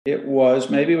Maybe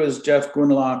it was Jeff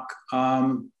Gundlach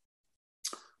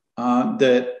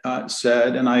that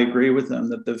said, and I agree with him,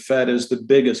 that the Fed is the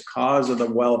biggest cause of the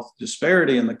wealth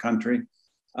disparity in the country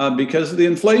because of the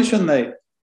inflation they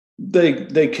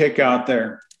kick out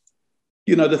there.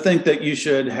 You know, to think that you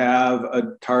should have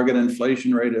a target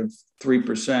inflation rate of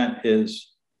 3%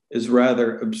 is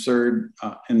rather absurd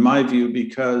in my view,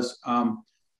 because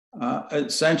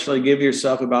essentially give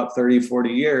yourself about 30, 40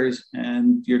 years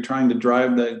and you're trying to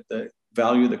drive the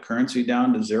value of the currency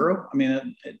down to zero. I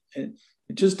mean, it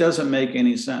just doesn't make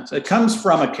any sense. It comes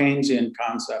from a Keynesian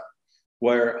concept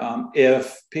where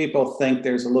if people think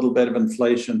there's a little bit of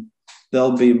inflation,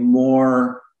 they'll be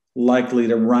more likely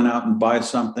to run out and buy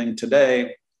something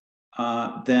today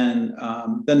than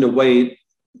to wait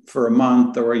for a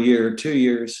month or a year or 2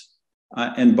 years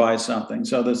and buy something.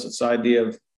 So there's this idea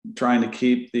of trying to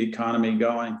keep the economy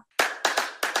going.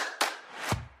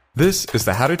 This is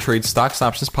the How to Trade Stocks and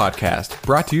Options podcast,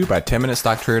 brought to you by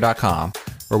 10MinuteStockTrader.com,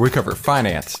 where we cover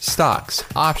finance, stocks,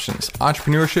 options,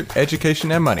 entrepreneurship,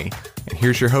 education, and money. And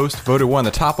here's your host, voted one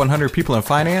of the top 100 people in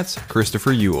finance,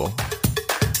 Christopher Uhl.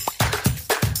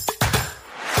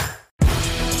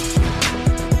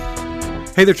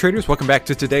 Hey there, traders. Welcome back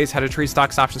to today's How to Trade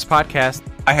Stocks and Options podcast.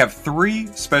 I have 3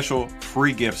 special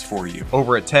free gifts for you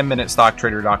over at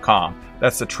 10MinuteStockTrader.com.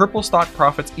 That's the Triple Stock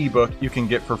Profits ebook you can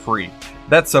get for free.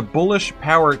 That's a bullish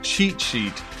power cheat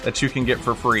sheet that you can get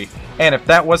for free. And if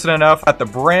that wasn't enough, at the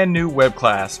brand new web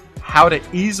class, How to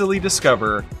Easily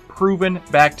Discover Proven,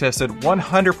 Back-Tested,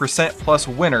 100% plus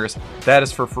winners, that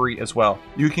is for free as well.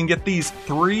 You can get these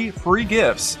 3 free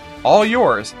gifts, all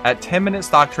yours, at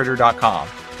 10MinuteStockTrader.com.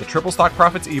 The Triple Stock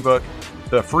Profits ebook,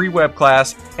 the free web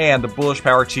class, and the Bullish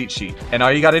Power cheat sheet. And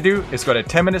all you got to do is go to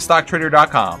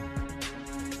 10MinuteStockTrader.com.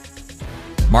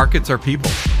 Markets are people.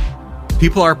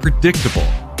 People are predictable.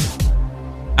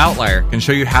 Outlier can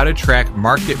show you how to track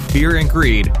market fear and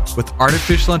greed with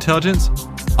artificial intelligence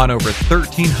on over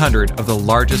 1,300 of the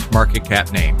largest market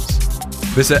cap names.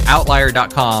 Visit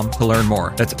Outlier.com to learn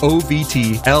more. That's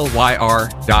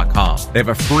OVTLYR.com. They have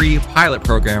a free pilot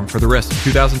program for the rest of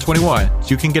 2021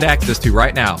 you can get access to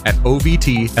right now at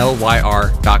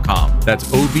OVTLYR.com. That's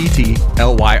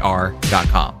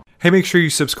OVTLYR.com. Hey, make sure you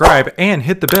subscribe and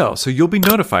hit the bell so you'll be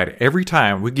notified every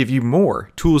time we give you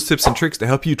more tools, tips, and tricks to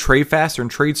help you trade faster and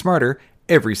trade smarter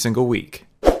every single week.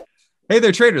 Hey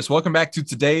there, traders. Welcome back to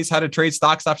today's How to Trade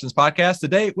Stocks Options podcast.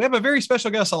 Today, we have a very special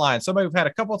guest online. Somebody we've had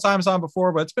a couple of times on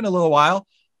before, but it's been a little while.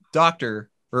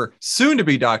 Soon to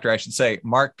be doctor, I should say,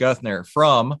 Mark Guthner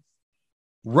from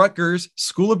Rutgers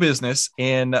School of Business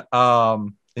in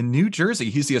New Jersey.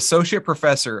 He's the associate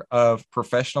professor of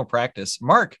professional practice.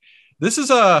 Mark, this is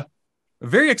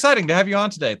very exciting to have you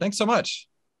on today. Thanks so much.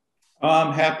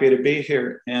 I'm happy to be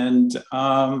here. And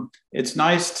it's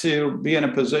nice to be in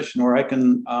a position where I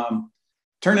can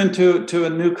turn into a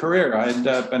new career. I'd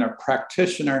been a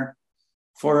practitioner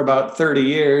for about 30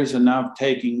 years, and now I'm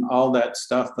taking all that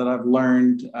stuff that I've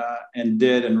learned and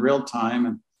did in real time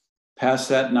and pass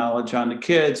that knowledge on to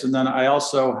kids. And then I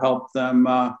also help them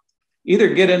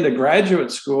either get into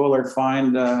graduate school or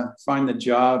find the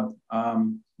job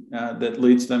that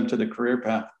leads them to the career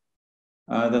path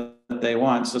that they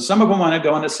want. So some of them want to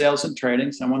go into sales and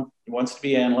trading. Someone wants to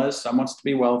be analysts. Some wants to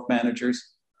be wealth managers.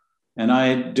 And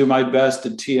I do my best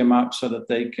to tee them up so that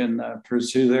they can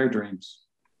pursue their dreams.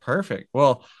 Perfect.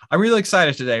 Well, I'm really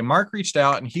excited today. Mark reached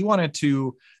out and he wanted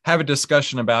to have a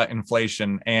discussion about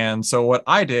inflation. And so what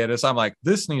I did is I'm like,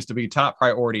 this needs to be top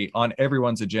priority on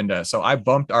everyone's agenda. So I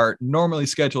bumped our normally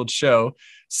scheduled show.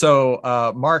 So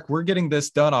Mark, we're getting this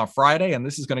done on Friday and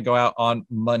this is going to go out on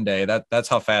Monday. That's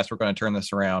how fast we're going to turn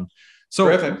this around. So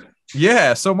Terrific.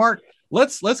 Yeah. So Mark,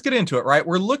 let's get into it, right?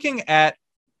 We're looking at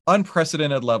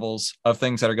unprecedented levels of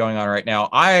things that are going on right now.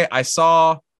 I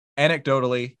saw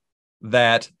anecdotally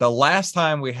that the last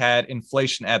time we had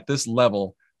inflation at this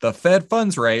level, the Fed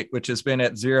funds rate, which has been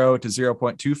at 0 to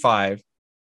 0.25,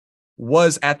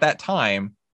 was at that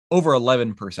time over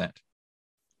 11%.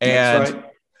 And That's right.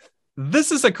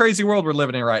 This is a crazy world we're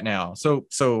living in right now. So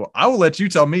I will let you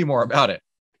tell me more about it.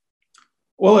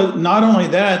 Well, not only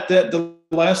that the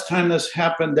last time this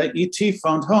happened, that ET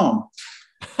phoned home.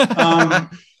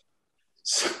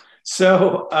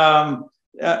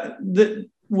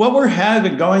 What we're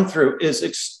going through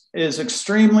is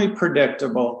extremely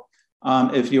predictable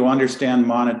if you understand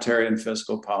monetary and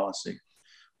fiscal policy.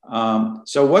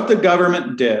 So what the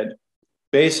government did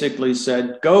basically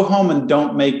said, go home and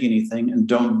don't make anything and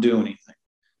don't do anything.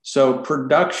 So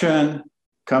production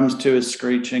comes to a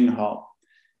screeching halt.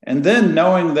 And then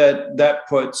knowing that that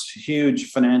puts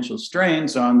huge financial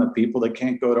strains on the people that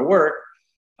can't go to work,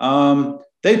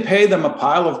 they pay them a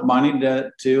pile of money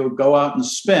to go out and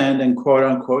spend and quote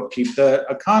unquote keep the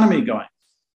economy going.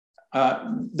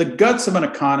 The guts of an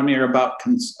economy are about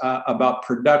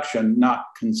production, not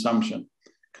consumption.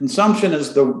 Consumption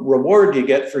is the reward you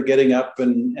get for getting up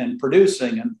and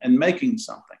producing and making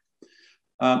something.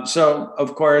 So,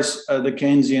 of course, the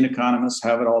Keynesian economists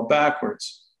have it all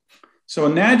backwards. So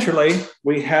naturally,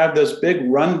 we have this big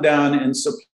rundown in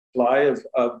supply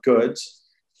of goods,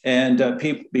 and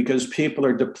because people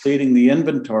are depleting the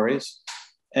inventories.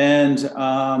 And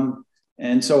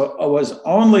so it was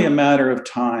only a matter of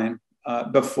time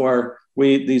before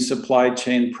these supply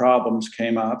chain problems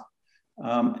came up,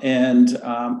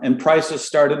 and prices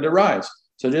started to rise.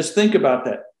 So just think about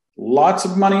that. Lots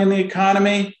of money in the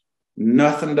economy,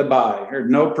 nothing to buy, or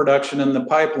no production in the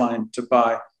pipeline to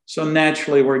buy. So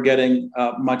naturally, we're getting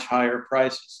much higher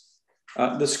prices.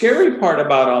 The scary part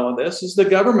about all of this is the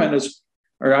government is,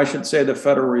 or I should say the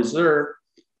Federal Reserve,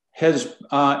 has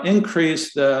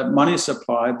increased the money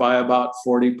supply by about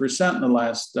 40% in the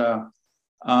last,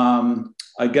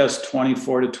 I guess,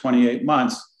 24 to 28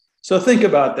 months. So think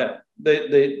about that.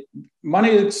 The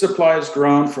money supply has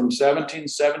grown from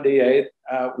 1778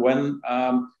 when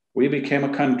we became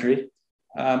a country.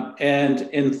 And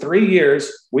in 3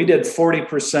 years, we did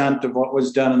 40% of what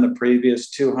was done in the previous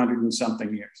 200 and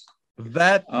something years.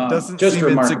 That doesn't seem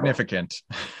insignificant.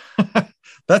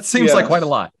 That seems like quite a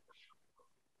lot.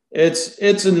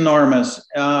 It's enormous,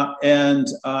 and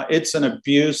it's an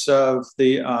abuse of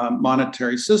the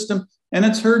monetary system, and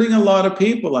it's hurting a lot of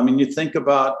people. I mean, you think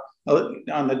about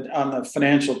on the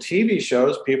financial TV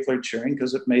shows, people are cheering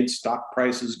because it made stock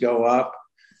prices go up.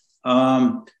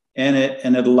 And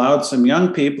it allowed some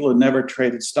young people who never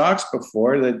traded stocks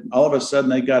before, that all of a sudden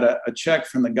they got a check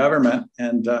from the government,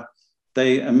 and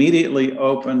they immediately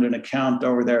opened an account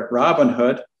over there at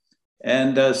Robinhood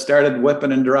and started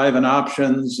whipping and driving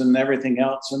options and everything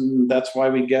else. And that's why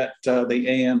we get the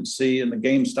AMC and the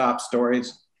GameStop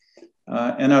stories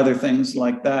and other things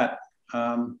like that.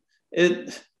 We're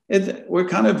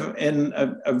kind of in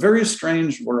a very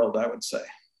strange world, I would say.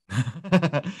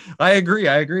 I agree.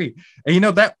 And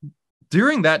that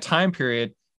during that time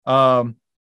period,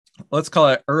 let's call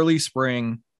it early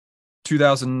spring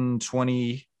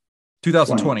 2020,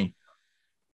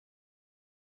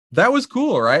 that was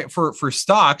cool, right? For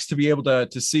stocks to be able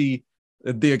to see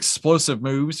the explosive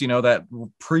moves, that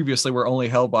previously were only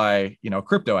held by,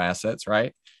 crypto assets,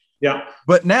 right? Yeah.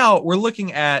 But now we're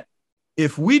looking at,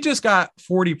 if we just got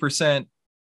 40%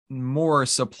 more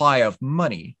supply of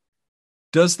money,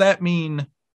 does that mean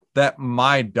that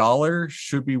my dollar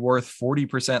should be worth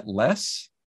 40% less?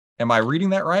 Am I reading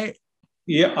that right?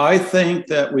 Yeah, I think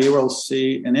that we will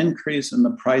see an increase in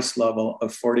the price level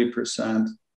of 40%.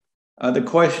 The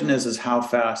question is how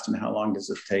fast and how long does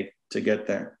it take to get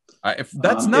there? If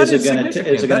that's not is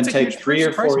it going to take 3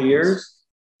 or 4 years?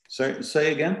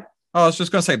 Say again? Oh, I was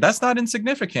just going to say, that's not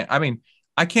insignificant. I mean,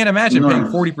 I can't imagine paying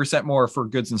 40% more for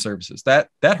goods and services. That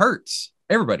hurts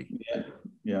everybody.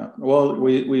 Yeah. Well,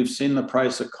 we've seen the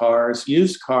price of cars.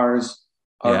 Used cars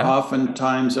are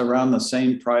oftentimes around the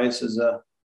same price as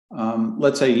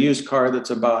let's say, a used car that's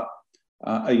about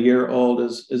a year old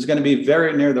is going to be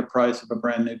very near the price of a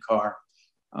brand new car.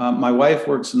 My wife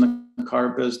works in the car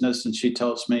business, and she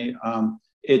tells me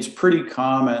it's pretty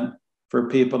common for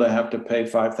people to have to pay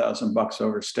 $5,000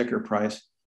 over sticker price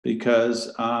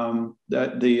because the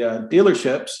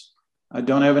dealerships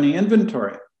don't have any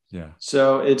inventory. Yeah.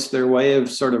 So it's their way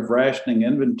of sort of rationing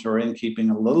inventory and keeping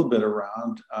a little bit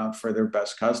around for their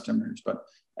best customers. But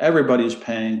everybody's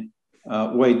paying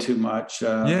way too much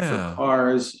for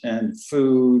cars and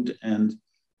food, and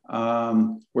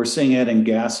we're seeing it in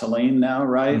gasoline now,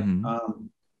 right? Mm-hmm.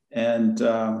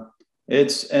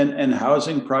 And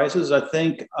housing prices. I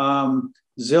think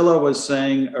Zillow was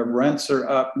saying rents are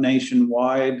up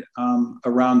nationwide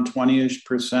around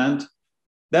 20-ish%.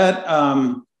 That,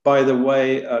 by the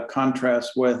way,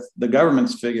 contrasts with the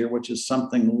government's figure, which is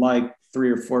something like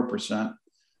 3 or 4%,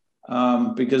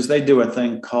 because they do a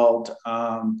thing called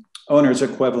owner's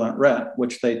equivalent rent,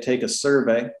 which they take a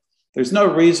survey. There's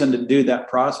no reason to do that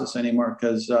process anymore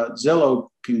because Zillow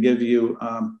can give you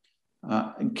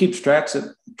keeps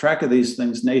track of these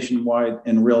things nationwide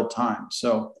in real time.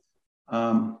 So,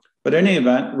 but in any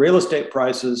event, real estate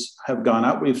prices have gone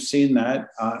up. We've seen that,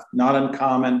 not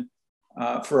uncommon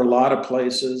for a lot of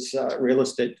places, real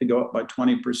estate to go up by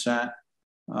 20%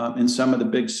 in some of the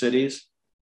big cities.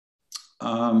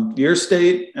 Your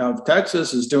state of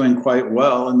Texas is doing quite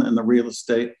well in the real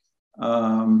estate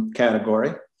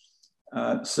category.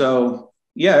 So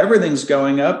yeah, everything's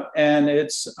going up, and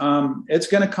it's going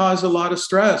to cause a lot of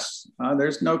stress.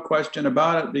 There's no question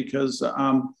about it, because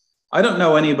I don't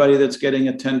know anybody that's getting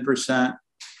a 10%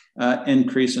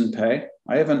 increase in pay.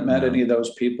 I haven't met any of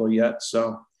those people yet.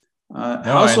 So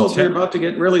households are about to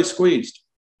get really squeezed.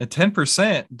 A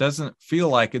 10% doesn't feel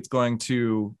like it's going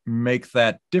to make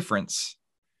that difference,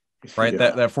 right?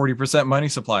 Yeah. That 40% money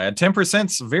supply. At 10%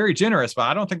 is very generous, but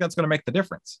I don't think that's going to make the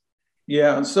difference.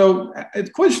 Yeah. So the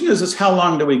question is how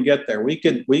long do we get there? We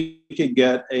could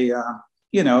get a,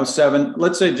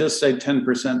 let's say, just say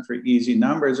 10% for easy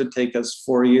numbers. It'd take us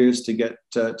 4 years to get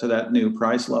to that new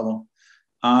price level.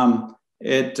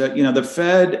 The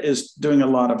Fed is doing a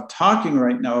lot of talking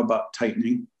right now about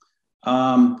tightening.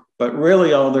 But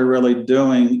really all they're really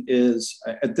doing is,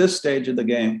 at this stage of the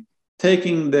game,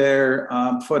 taking their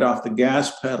foot off the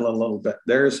gas pedal a little bit.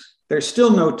 There's still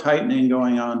no tightening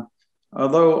going on.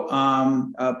 Although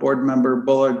board member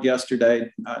Bullard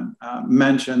yesterday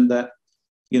mentioned that,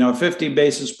 50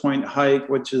 basis point hike,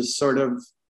 which is sort of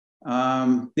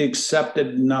the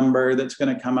accepted number that's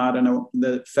going to come out and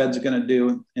the Fed's going to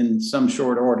do in some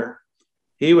short order.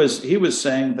 He was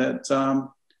saying that,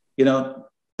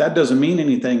 that doesn't mean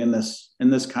anything in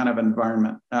this kind of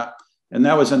environment. And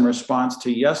that was in response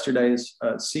to yesterday's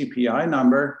CPI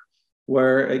number,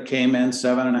 where it came in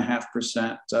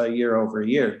 7.5% year over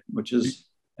year, which is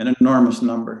an enormous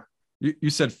number. You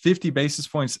said 50 basis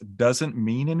points doesn't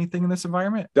mean anything in this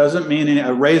environment? Doesn't mean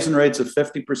a raising rates of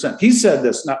 50%. He said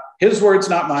this, not his words,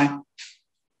 not mine.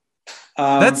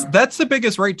 That's the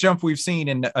biggest rate jump we've seen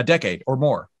in a decade or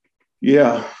more.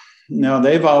 Yeah. No,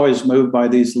 they've always moved by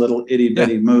these little itty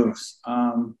bitty moves.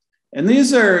 And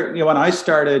these are, when I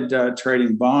started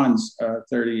trading bonds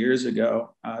 30 years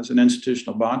ago as an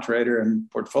institutional bond trader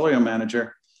and portfolio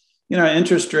manager,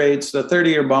 interest rates, the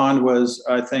 30-year bond was,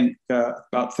 I think,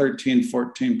 about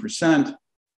 14%,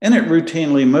 and it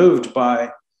routinely moved by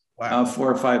 4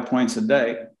 or 5 points a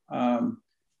day. So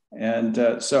 4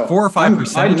 or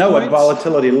 5%. I know what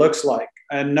volatility looks like.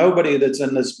 And nobody that's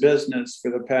in this business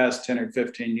for the past 10 or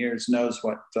 15 years knows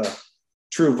what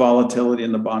true volatility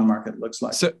in the bond market looks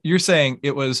like. So you're saying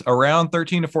it was around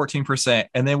 13 to 14%,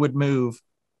 and then would move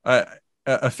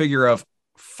a figure of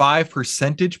 5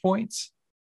 percentage points?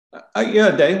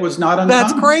 Yeah, Dave, was not uncommon.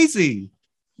 That's crazy.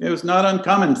 It was not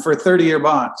uncommon for 30-year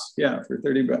bonds. Yeah, for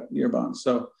 30-year bonds.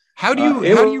 So how do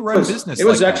you run business? It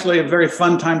was actually a very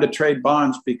fun time to trade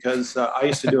bonds, because I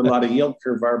used to do a lot of yield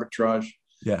curve arbitrage.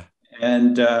 Yeah.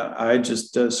 And I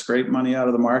just scrape money out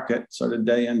of the market sort of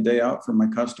day in, day out for my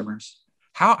customers.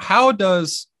 How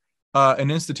does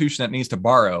an institution that needs to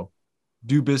borrow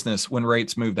do business when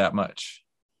rates move that much?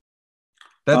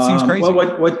 That seems crazy.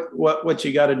 Well, what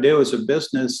you got to do as a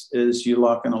business is you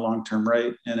lock in a long-term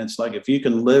rate. And it's like, if you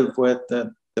can live with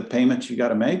the payments you got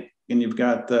to make, and you've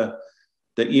got the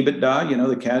EBITDA,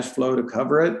 the cash flow to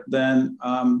cover it, then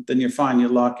you're fine. You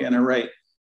lock in a rate.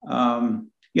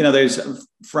 There's,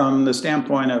 from the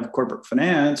standpoint of corporate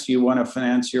finance, you want to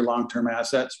finance your long-term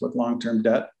assets with long-term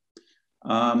debt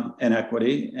and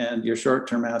equity, and your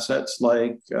short-term assets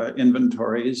like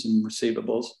inventories and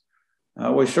receivables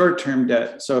with short-term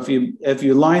debt. So if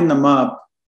you line them up,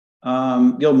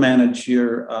 you'll manage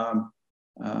your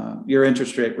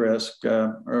interest rate risk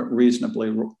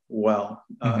reasonably well.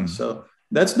 So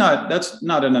that's not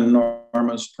an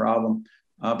enormous problem.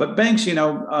 But banks,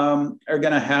 are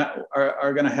going to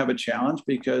have a challenge,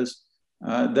 because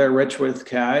they're rich with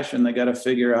cash, and they got to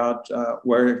figure out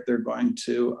where they're going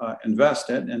to invest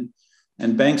it.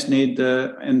 And banks need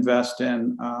to invest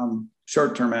in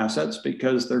short-term assets,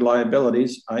 because their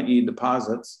liabilities, i.e.,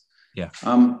 deposits,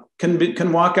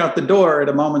 can walk out the door at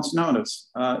a moment's notice.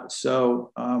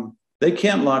 So they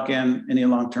can't lock in any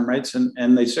long-term rates,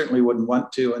 and they certainly wouldn't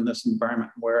want to in this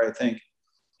environment, where I think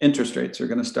interest rates are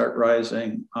going to start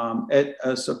rising at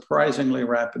a surprisingly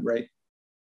rapid rate.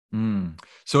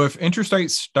 So if interest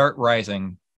rates start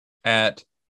rising at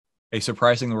a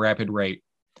surprisingly rapid rate,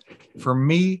 for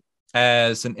me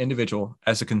as an individual,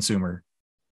 as a consumer,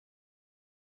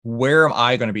 where am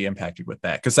I going to be impacted with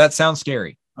that? Because that sounds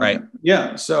scary, right? Okay.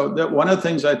 Yeah. So one of the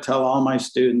things I tell all my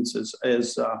students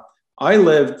is I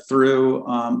lived through,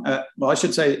 I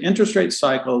should say, interest rate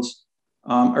cycles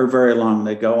are very long.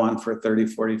 They go on for 30,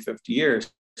 40, 50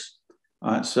 years.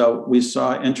 So we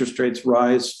saw interest rates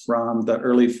rise from the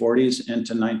early 40s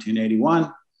into 1981,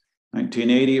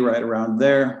 1980, right around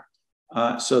there.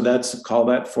 So call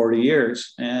that 40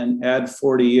 years, and add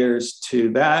 40 years to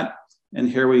that. And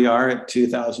here we are at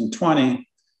 2020.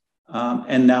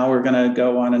 And now we're going to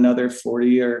go on another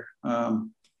 40-year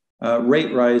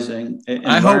rate rising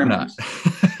I hope not.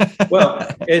 Well,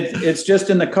 it's just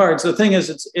in the cards. The thing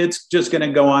is, it's just going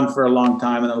to go on for a long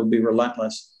time, and it'll be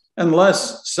relentless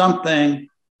unless something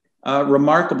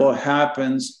remarkable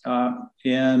happens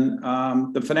in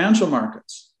the financial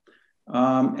markets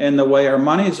and the way our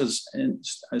money is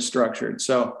structured.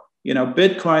 So,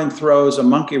 Bitcoin throws a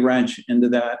monkey wrench into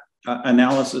that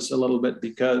analysis a little bit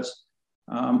because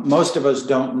most of us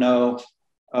don't know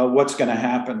what's going to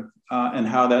happen and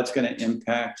how that's going to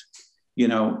impact,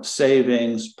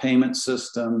 savings, payment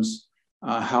systems,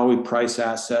 how we price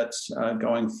assets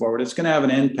going forward. It's going to have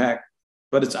an impact,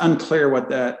 but it's unclear what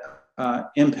that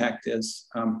impact is.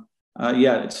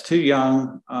 It's too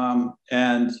young,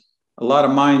 and a lot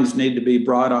of minds need to be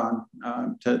brought on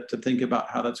to think about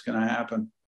how that's going to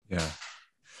happen. Yeah.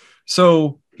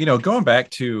 So, going back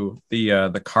to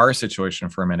the car situation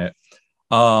for a minute,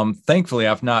 thankfully,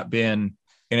 I've not been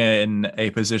in a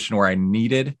position where I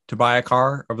needed to buy a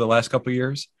car over the last couple of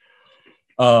years.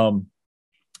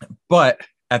 But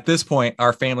at this point,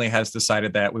 our family has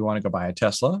decided that we want to go buy a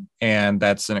Tesla, and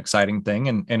that's an exciting thing.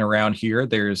 And around here,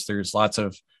 there's lots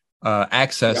of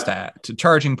access to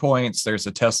charging points. There's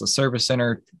a Tesla service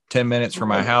center 10 minutes from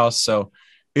my house. So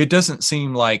it doesn't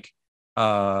seem like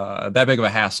that big of a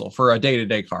hassle for a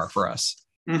day-to-day car for us.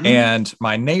 Mm-hmm. And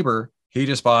my neighbor, he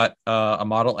just bought a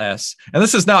Model S, and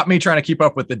this is not me trying to keep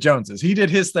up with the Joneses. He did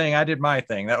his thing, I did my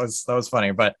thing. That was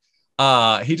funny, but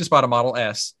he just bought a Model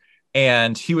S,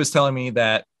 and he was telling me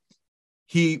that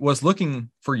he was looking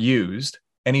for used,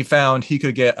 and he found he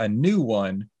could get a new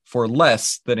one for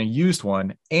less than a used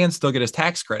one and still get his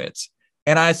tax credits.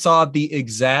 And I saw the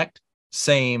exact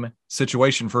same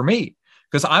situation for me,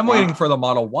 because I'm waiting for the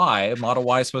Model Y. Model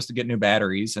Y is supposed to get new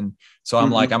batteries. And so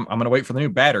I'm like, I'm going to wait for the new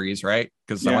batteries, right?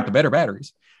 Because I want the better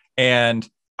batteries. And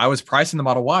I was pricing the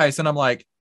Model Ys, and I'm like,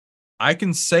 I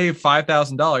can save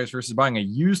 $5,000 versus buying a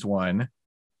used one,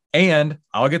 and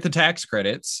I'll get the tax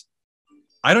credits.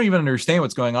 I don't even understand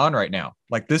what's going on right now.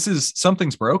 Like,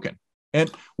 something's broken. And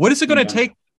what is it going to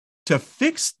take to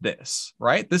fix this,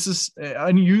 right? This is an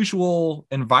unusual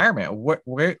environment. What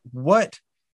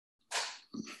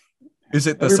is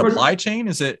it? The supply chain?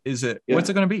 Is it, what's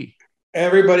it going to be?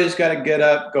 Everybody's got to get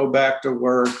up, go back to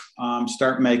work,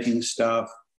 start making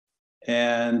stuff.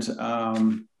 And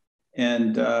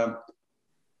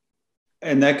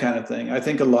that kind of thing. I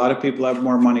think a lot of people have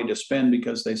more money to spend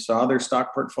because they saw their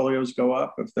stock portfolios go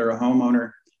up. If they're a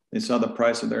homeowner, they saw the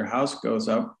price of their house goes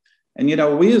up. And,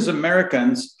 we as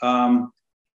Americans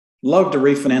love to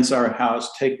refinance our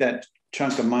house, take that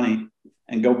chunk of money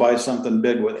and go buy something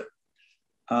big with it.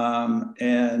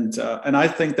 And I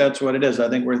think that's what it is. I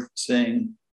think we're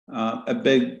seeing a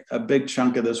big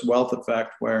chunk of this wealth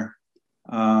effect where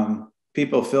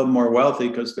people feel more wealthy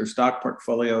because their stock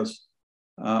portfolios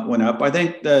went up. I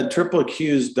think the triple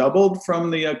Qs doubled from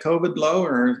the COVID low,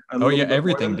 or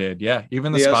everything did. Yeah,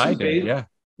 even the SPY did. Yeah,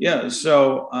 yeah.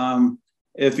 So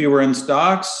if you were in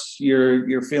stocks,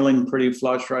 you're feeling pretty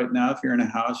flush right now. If you're in a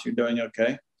house, you're doing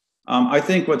okay. I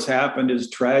think what's happened is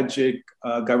tragic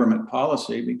government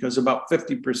policy, because about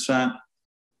 50%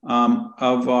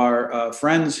 of our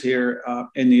friends here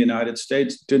in the United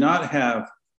States do not have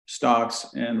stocks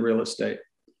and real estate.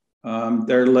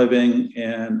 They're living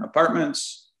in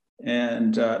apartments,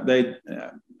 and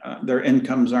their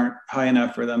incomes aren't high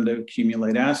enough for them to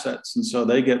accumulate assets. And so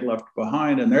they get left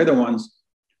behind, and they're the ones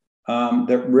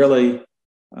that really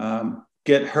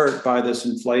get hurt by this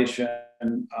inflation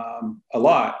a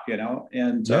lot,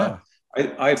 and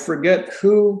I forget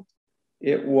who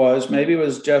it was. Maybe it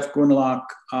was Jeff Gundlach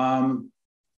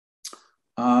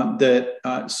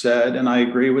that said, and I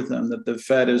agree with him, that the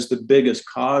Fed is the biggest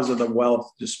cause of the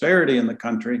wealth disparity in the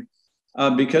country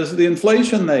because of the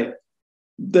inflation they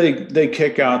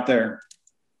kick out there.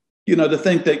 To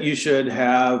think that you should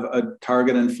have a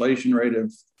target inflation rate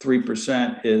of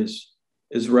 3% is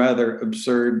rather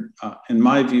absurd in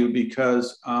my view,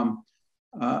 because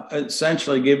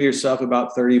essentially give yourself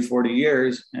about 30, 40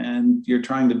 years and you're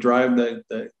trying to drive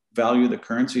the value of the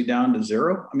currency down to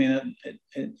zero. I mean,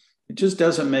 it just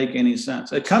doesn't make any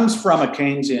sense. It comes from a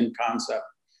Keynesian concept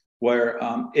where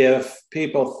if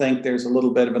people think there's a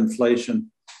little bit of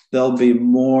inflation, they'll be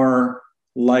more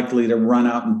likely to run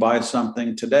out and buy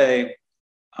something today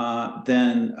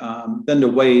than to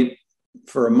wait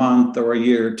for a month or a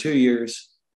year or 2 years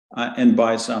and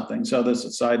buy something. So there's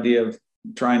this idea of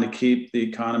trying to keep the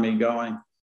economy going.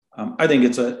 I think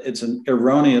it's an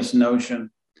erroneous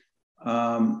notion,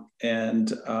 but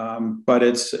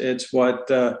it's what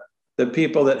the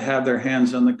people that have their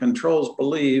hands on the controls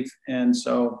believe, and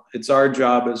so it's our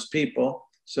job as people,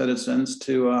 citizens,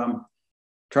 to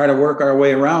try to work our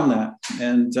way around that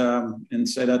and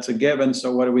say that's a given.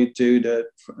 So what do we do to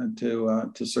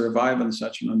survive in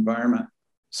such an environment?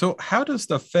 So how does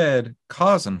the Fed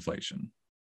cause inflation?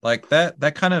 Like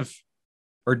that kind of,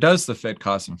 or does the Fed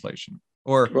cause inflation?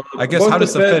 Or Well, I guess, how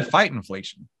does the Fed fight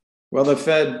inflation? Well, the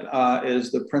Fed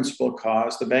is the principal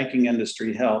cause. The banking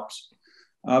industry helps.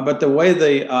 But the way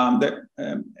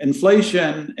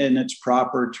inflation in its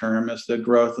proper term is the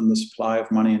growth in the supply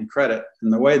of money and credit.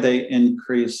 And the way they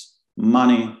increase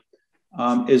money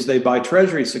is they buy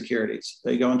treasury securities.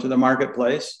 They go into the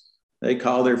marketplace. They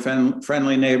call their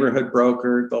friendly neighborhood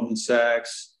broker, Goldman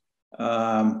Sachs,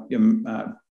 Bank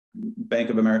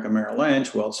of America, Merrill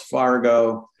Lynch, Wells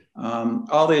Fargo,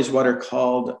 all these what are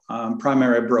called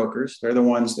primary brokers. They're the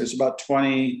ones, there's about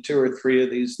 22 or 3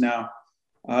 of these now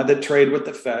that trade with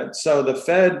the Fed. So the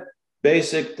Fed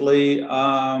basically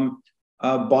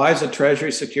buys a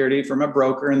treasury security from a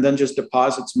broker and then just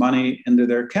deposits money into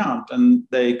their account, and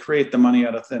they create the money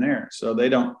out of thin air. So they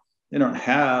don't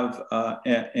have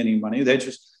any money.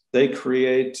 They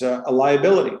create a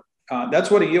liability.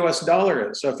 That's what a U.S.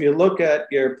 dollar is. So if you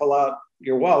pull out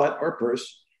your wallet or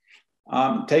purse,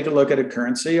 take a look at a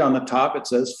currency. On the top, it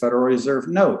says Federal Reserve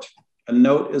note. A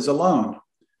note is a loan.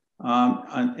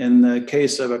 In the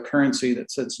case of a currency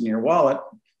that sits in your wallet.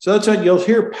 So that's what you'll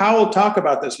hear Powell talk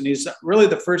about this. And he's really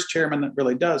the first chairman that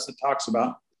really that talks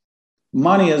about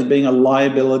money as being a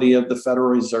liability of the Federal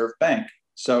Reserve Bank.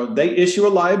 So they issue a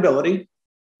liability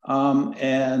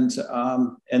and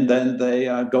then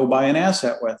they go buy an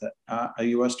asset with it, a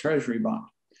U.S. Treasury bond.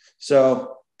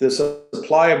 So the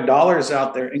supply of dollars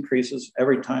out there increases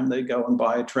every time they go and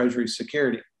buy a Treasury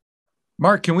security.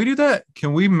 Mark, can we do that?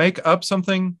 Can we make up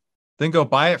something, then go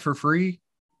buy it for free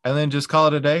and then just call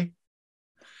it a day?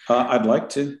 I'd like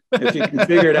to. If you can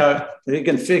figure it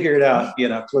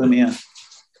out, clue me in.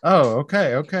 Oh,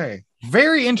 okay. Okay.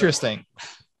 Very interesting.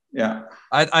 Yeah.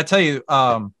 I tell you,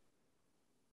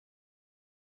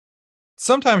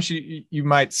 sometimes you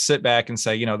might sit back and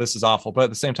say, this is awful. But at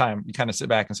the same time, you kind of sit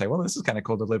back and say, well, this is kind of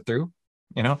cool to live through.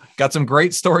 Got some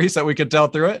great stories that we could tell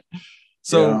through it.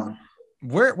 So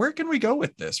where can we go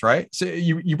with this? Right. So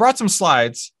you brought some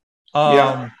slides.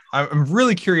 I'm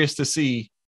really curious to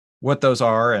see what those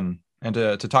are and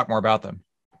to talk more about them.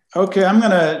 Okay. I'm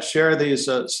going to share these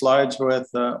slides with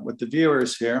the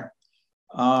viewers here.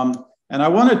 And I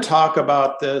want to talk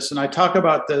about this, and I talk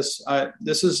about this.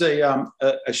 This is a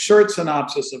short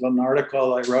synopsis of an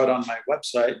article I wrote on my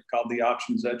website called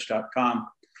theoptionsedge.com.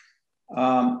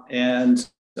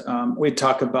 We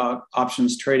talk about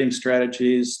options trading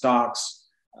strategies, stocks,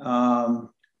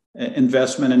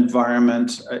 investment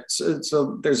environment.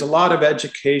 There's a lot of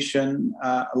educational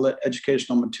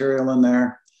material in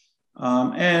there.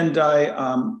 And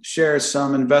I share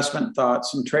some investment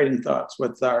thoughts and trading thoughts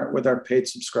with our paid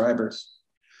subscribers.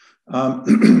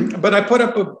 But I put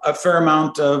up a fair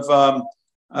amount of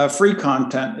free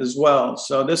content as well.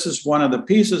 So this is one of the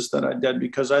pieces that I did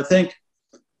because I think,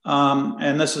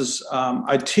 and this is,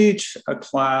 I teach a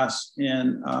class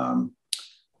in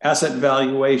asset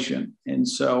valuation. And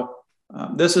so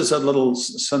this is a little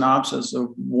synopsis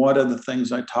of what are the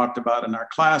things I talked about in our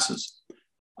classes.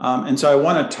 And so I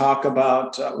want to talk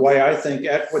about why I think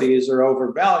equities are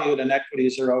overvalued, and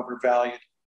equities are overvalued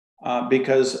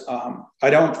because I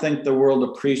don't think the world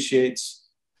appreciates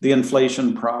the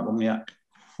inflation problem yet.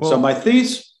 Well, so my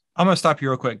thesis. I'm going to stop you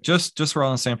real quick. Just so we're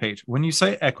on the same page. When you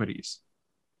say equities,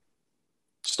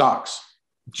 stocks,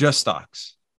 just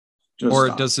stocks,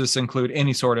 does this include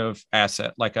any sort of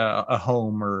asset like a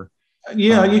home or?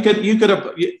 Yeah, you could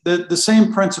the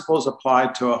same principles apply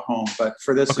to a home, but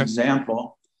for this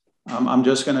example. I'm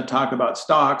just going to talk about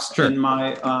stocks. Sure. And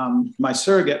my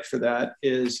surrogate for that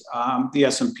is the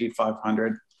S&P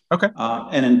 500. Okay.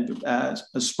 And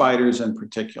spiders in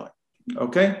particular.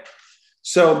 Okay.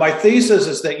 So my thesis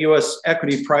is that U.S.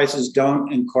 equity prices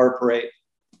don't incorporate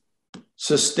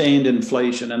sustained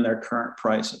inflation in their current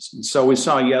prices. And so we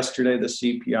saw yesterday the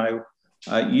CPI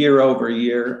year over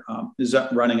year is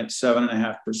up running at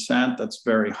 7.5%. That's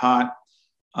very hot.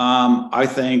 I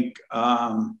think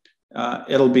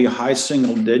it'll be high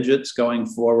single digits going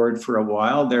forward for a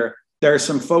while. There are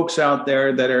some folks out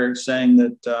there that are saying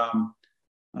that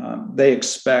they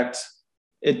expect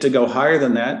it to go higher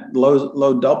than that,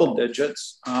 low double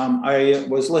digits. I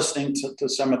was listening to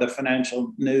some of the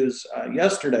financial news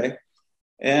yesterday,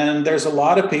 and there's a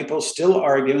lot of people still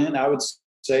arguing. I would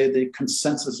say the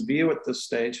consensus view at this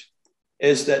stage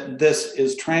is that this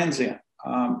is transient,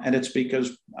 and it's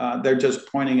because they're just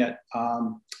pointing at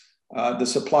the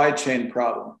supply chain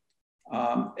problem,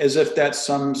 as if that's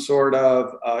some sort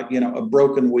of, a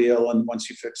broken wheel. And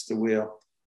once you fix the wheel,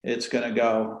 it's going to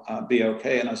go be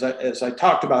okay. And as I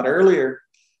talked about earlier,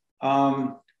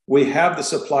 we have the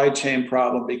supply chain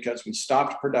problem because we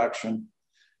stopped production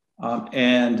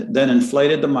and then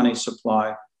inflated the money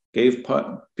supply, gave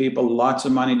people lots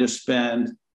of money to spend,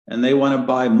 and they want to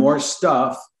buy more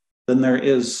stuff than there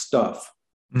is stuff.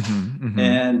 Mm-hmm, mm-hmm.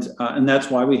 And that's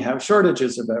why we have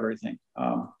shortages of everything.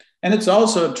 And it's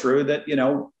also true that,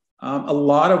 a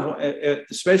lot of,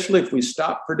 especially if we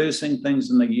stop producing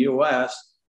things in the US,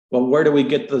 well, where do we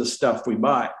get the stuff we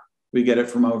buy? We get it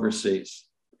from overseas.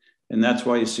 And that's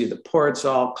why you see the ports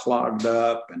all clogged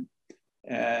up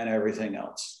and everything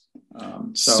else.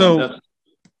 So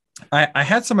I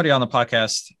had somebody on the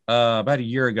podcast about a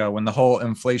year ago when the whole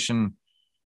inflation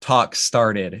talk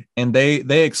started, and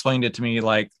they explained it to me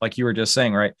like you were just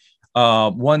saying, right?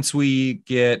 Once we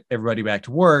get everybody back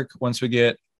to work, once we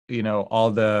get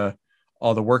all the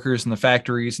workers in the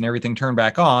factories and everything turned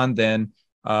back on, then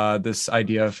this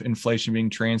idea of inflation being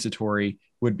transitory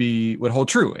would hold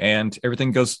true, and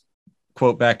everything goes,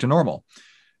 quote, back to normal.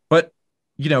 But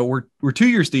we're 2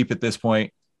 years deep at this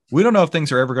point. We don't know if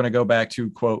things are ever going to go back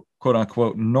to quote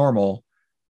unquote normal.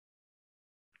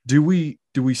 Do we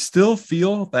still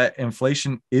feel that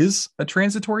inflation is a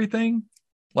transitory thing?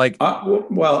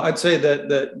 Well, I'd say that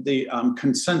the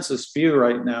consensus view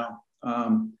right now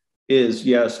is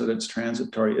yes, that it's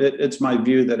transitory. It's my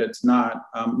view that it's not.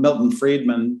 Milton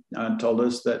Friedman told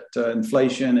us that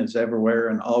inflation is everywhere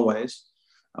and always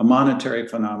a monetary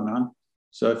phenomenon.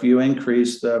 So if you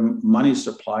increase the money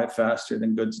supply faster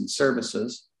than goods and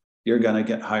services, you're going to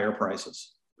get higher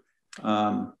prices.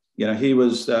 He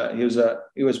was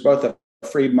both a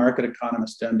free market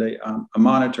economist and a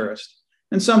monetarist.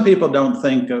 And some people don't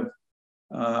think of,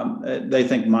 they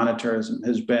think monetarism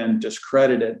has been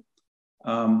discredited.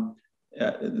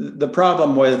 The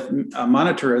problem with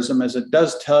monetarism is it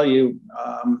does tell you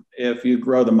if you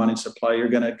grow the money supply, you're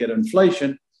going to get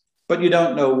inflation, but you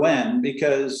don't know when,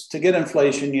 because to get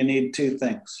inflation, you need two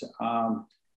things.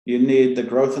 You need the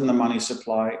growth in the money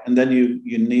supply, and then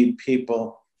you need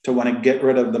people to want to get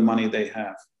rid of the money they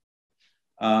have.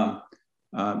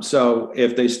 So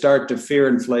if they start to fear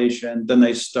inflation, then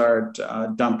they start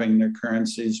dumping their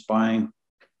currencies, buying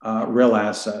real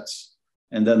assets,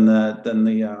 and then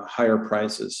the higher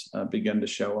prices begin to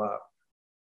show up.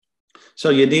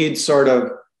 So you need sort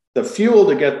of the fuel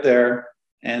to get there,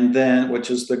 and then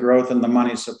which is the growth in the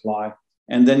money supply.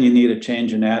 And then you need a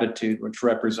change in attitude, which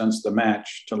represents the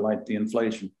match to light the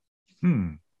inflation.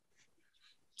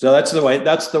 So that's the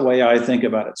way I think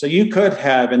about it. So you could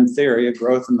have, in theory, a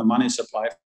growth in the money supply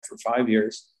for 5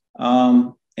 years.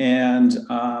 And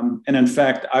in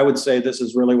fact, I would say this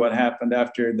is really what happened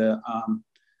after the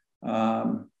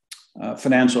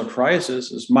financial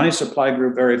crisis is money supply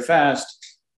grew very fast,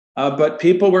 but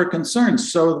people were concerned.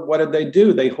 So what did they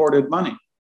do? They hoarded money.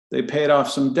 They paid off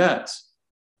some debts.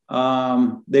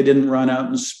 They didn't run out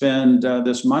and spend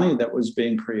this money that was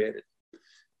being created.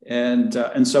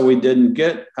 And so we didn't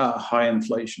get high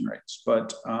inflation rates,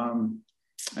 but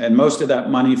and most of that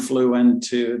money flew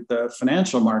into the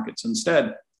financial markets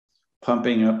instead,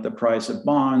 pumping up the price of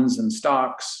bonds and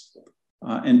stocks,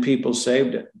 and people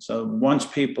saved it. So once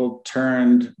people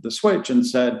turned the switch and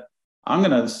said, I'm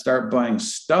going to start buying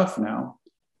stuff now,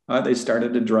 they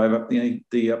started to drive up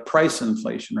the price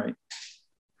inflation rate.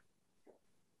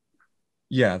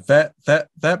 Yeah,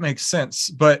 that makes sense.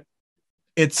 But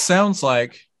it sounds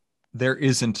like there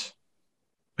isn't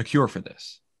a cure for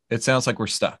this. It sounds like we're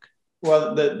stuck.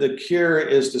 Well, the cure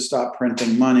is to stop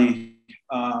printing money.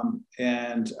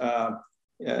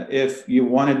 If you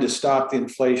wanted to stop the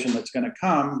inflation that's going to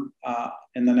come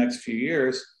in the next few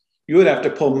years, you would have to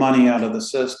pull money out of the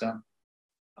system.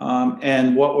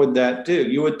 And what would that do?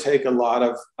 You would take a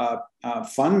lot of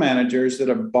fund managers that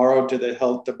have borrowed to the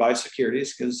hilt to buy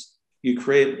securities, because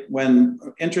when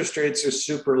interest rates are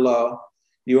super low,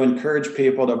 you encourage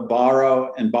people to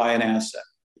borrow and buy an asset.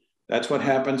 That's what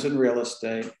happens in real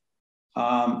estate.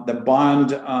 The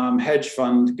bond hedge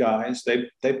fund guys,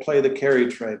 they play the carry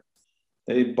trade.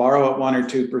 They borrow at 1 or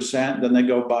 2%, then they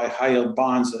go buy high yield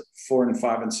bonds at 4 and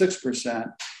 5 and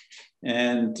 6%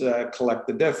 and collect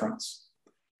the difference.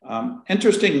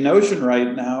 Interesting notion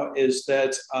right now is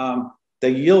that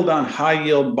the yield on high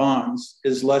yield bonds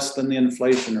is less than the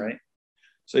inflation rate.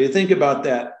 So you think about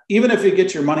that. Even if you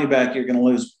get your money back, you're going to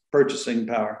lose purchasing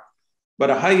power. But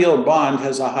a high yield bond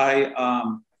has a high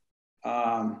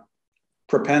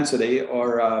propensity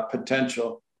or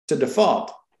potential to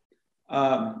default.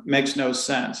 Makes no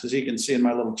sense. As you can see in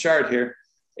my little chart here,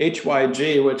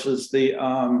 HYG, which is the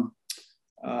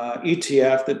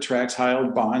ETF that tracks high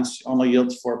yield bonds, only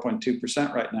yields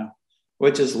 4.2% right now.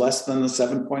 which is less than the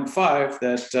 7.5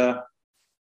 that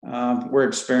we're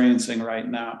experiencing right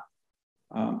now.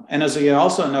 And as you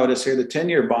also notice here, the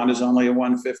 10-year bond is only a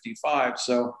 155.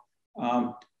 So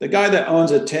the guy that owns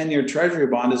a 10-year treasury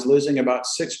bond is losing about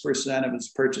 6% of his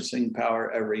purchasing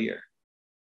power every year.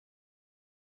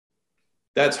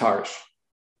 That's harsh.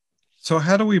 So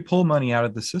how do we pull money out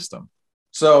of the system?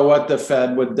 So what the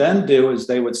Fed would then do is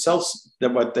they would sell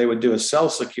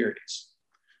securities.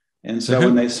 And so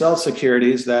when they sell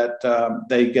securities, that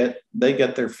they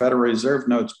get their Federal Reserve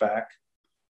notes back,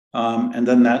 and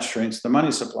then that shrinks the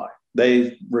money supply.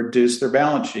 They reduce their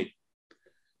balance sheet.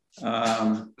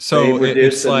 So they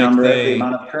reduce the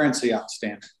amount of currency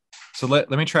outstanding. So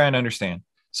let me try and understand.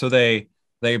 So they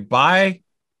buy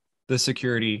the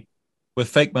security with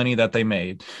fake money that they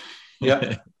made.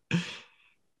 Yeah.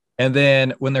 And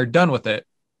then when they're done with it,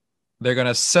 they're going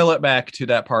to sell it back to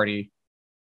that party,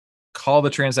 call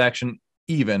the transaction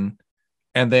even,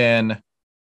 and then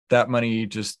that money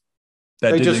didn't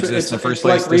exist in the first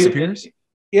place disappears?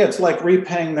 Yeah, it's like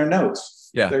repaying their notes.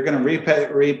 Yeah. They're going to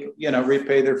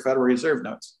repay their Federal Reserve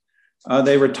notes.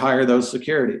 They retire those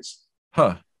securities.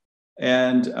 Huh.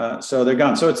 And so they're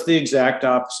gone. So it's the exact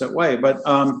opposite way. But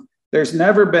there's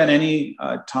never been any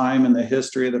time in the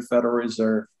history of the Federal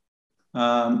Reserve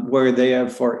where they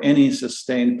have, for any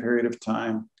sustained period of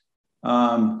time,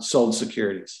 sold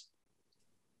securities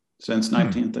since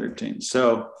 1913.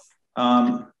 So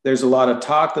there's a lot of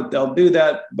talk that they'll do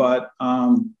that, but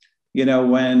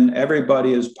when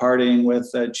everybody is partying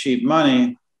with cheap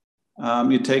money,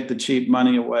 you take the cheap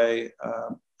money away,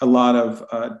 a lot of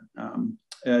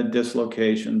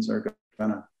dislocations are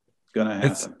gonna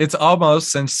happen. It's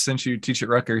almost, since you teach at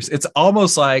Rutgers, it's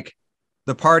almost like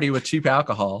the party with cheap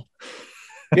alcohol.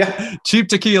 Yeah. Cheap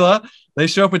tequila. They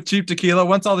show up with cheap tequila.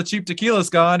 Once all the cheap tequila is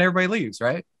gone, everybody leaves,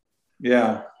 right?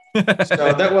 Yeah.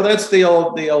 So that's the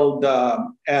old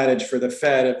adage for the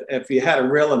Fed. If you had a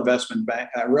real investment bank,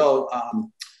 a real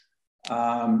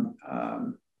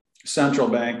central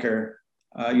banker,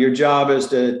 your job is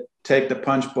to take the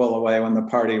punch bowl away when the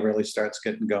party really starts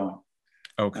getting going.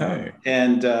 Okay.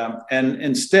 And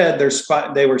instead,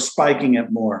 they were spiking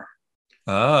it more.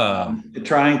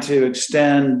 Trying to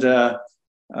extend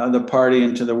the party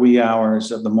into the wee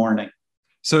hours of the morning.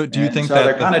 So do you think that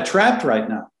they're kind of trapped right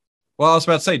now? Well, I was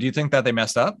about to say, do you think that they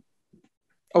messed up?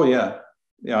 Oh, yeah.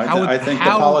 Yeah, I think the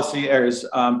policy errors,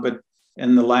 but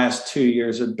in the last 2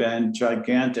 years have been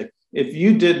gigantic. If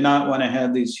you did not want to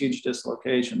have these huge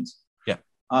dislocations,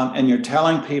 and you're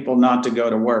telling people not to go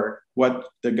to work, what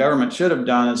the government should have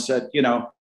done is said,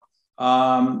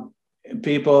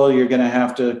 people, you're going to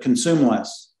have to consume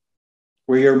less.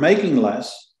 Where you're making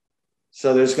less,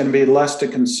 so there's going to be less to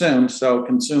consume, so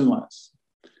consume less.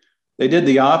 They did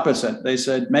the opposite. They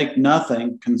said, make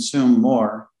nothing, consume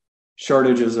more,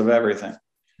 shortages of everything.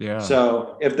 Yeah.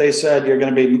 So if they said you're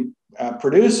going to be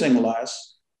producing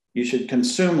less, you should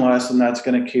consume less, and that's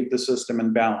going to keep the system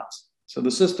in balance. So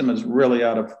the system is really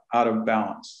out of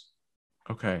balance.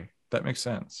 Okay, that makes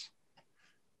sense.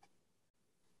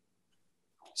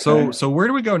 Okay. So where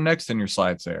do we go next in your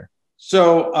slides there?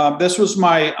 So this was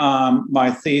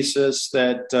my thesis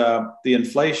that the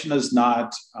inflation is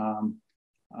not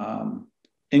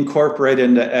incorporated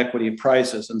into equity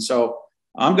prices. And so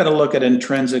I'm going to look at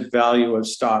intrinsic value of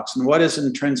stocks. And what is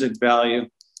intrinsic value?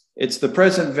 It's the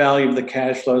present value of the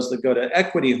cash flows that go to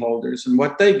equity holders. And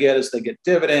what they get is they get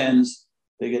dividends,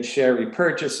 they get share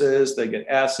repurchases, they get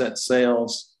asset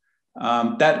sales.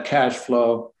 That cash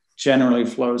flow generally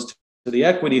flows to the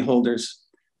equity holders.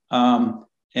 So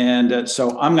I'm going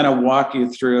to walk you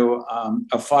through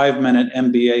a 5-minute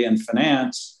MBA in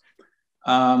finance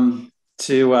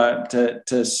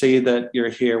to see that you're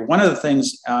here. One of the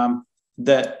things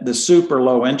that the super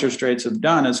low interest rates have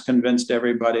done is convinced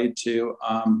everybody to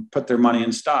put their money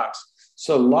in stocks.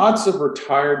 So lots of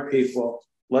retired people,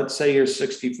 let's say you're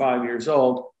 65 years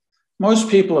old, most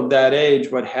people of that age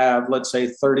would have, let's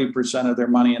say, 30% of their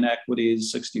money in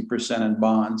equities, 60% in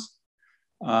bonds,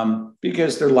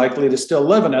 because they're likely to still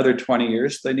live another 20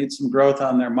 years. They need some growth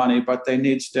on their money, but they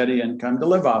need steady income to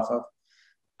live off of.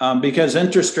 Because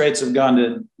interest rates have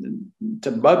gone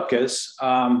to bupkis,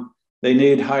 they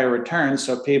need higher returns,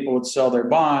 so people would sell their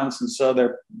bonds, and so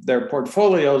their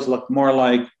portfolios look more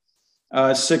like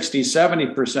 60,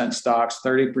 70% stocks,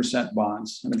 30%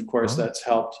 bonds. And of course, that's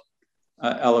helped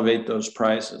elevate those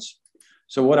prices.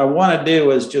 So what I want to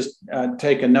do is just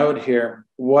take a note here.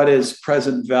 What is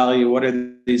present value? What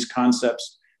are these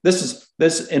concepts? This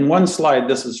in one slide,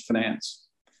 this is finance.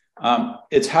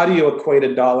 It's how do you equate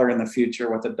a dollar in the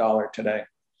future with a dollar today?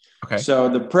 Okay. So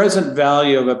the present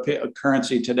value of a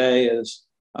currency today is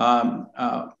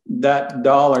that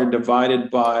dollar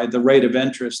divided by the rate of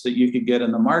interest that you could get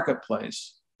in the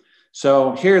marketplace.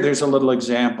 So here, there's a little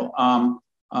example.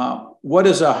 What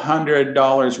is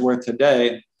 $100 worth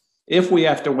today if we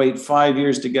have to wait 5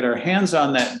 years to get our hands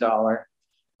on that dollar,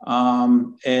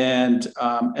 and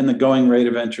the going rate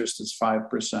of interest is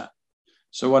 5%?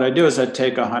 So what I do is I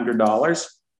take $100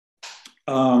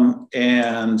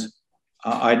 and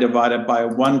I divide it by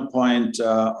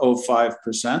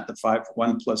 1.05%, the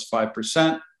 1 plus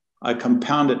 5%. I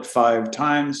compound it 5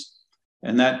 times,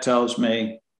 and that tells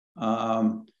me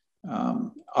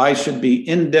I should be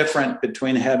indifferent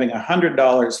between having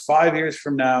 $100 5 years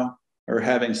from now or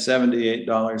having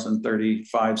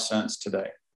 $78.35 today.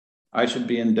 I should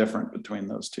be indifferent between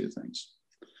those two things.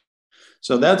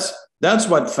 So that's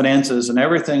what finance is, and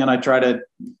everything. And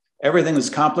everything that's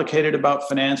complicated about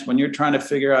finance, when you're trying to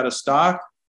figure out a stock,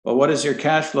 well, what is your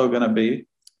cash flow going to be?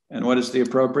 And what is the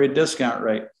appropriate discount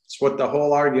rate? It's what the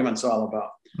whole argument's all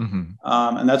about. Mm-hmm.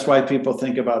 And that's why people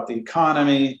think about the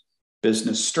economy,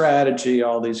 business strategy,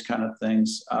 all these kind of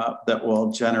things that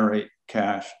will generate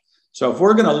cash. So if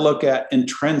we're going to look at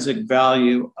intrinsic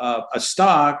value of a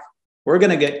stock, we're going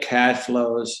to get cash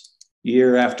flows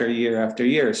year after year after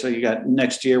year. So you got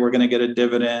next year, we're going to get a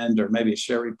dividend or maybe a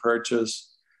share repurchase.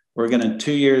 We're going to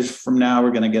 2 years from now,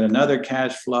 we're going to get another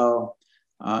cash flow.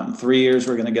 3 years,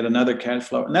 we're going to get another cash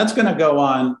flow. And that's going to go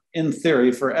on, in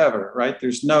theory, forever, right?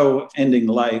 There's no ending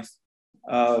life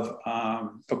of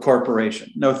a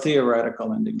corporation, no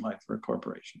theoretical ending life for a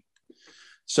corporation.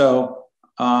 So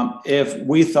if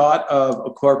we thought of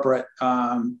a corporate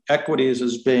equities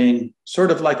as being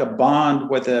sort of like a bond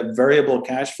with a variable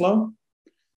cash flow,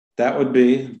 that would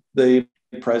be the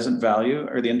present value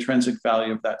or the intrinsic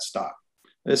value of that stock.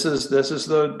 This is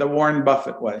the Warren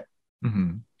Buffett way.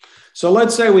 Mm-hmm. So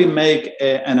let's say we make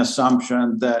an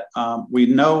assumption that we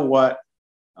know what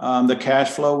the cash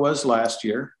flow was last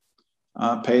year,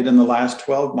 paid in the last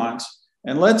 12 months.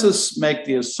 And let's just make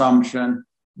the assumption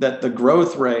that the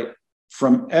growth rate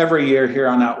from every year here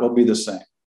on out will be the same.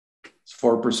 It's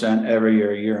 4% every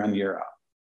year, year on year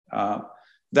out.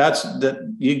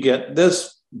 You get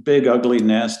this big, ugly,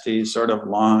 nasty, sort of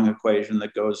long equation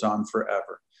that goes on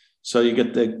forever. So you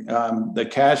get the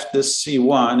cash, this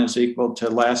C1 is equal to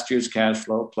last year's cash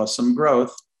flow plus some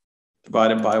growth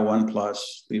divided by 1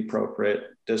 plus the appropriate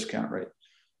discount rate.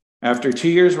 After 2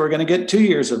 years, we're going to get 2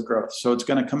 years of growth. So it's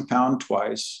going to compound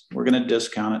twice. We're going to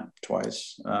discount it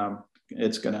twice.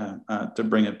 It's going to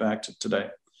bring it back to today.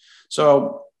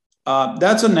 So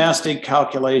that's a nasty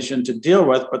calculation to deal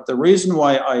with. But the reason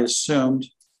why I assumed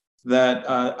that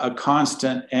a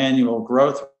constant annual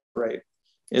growth rate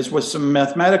is with some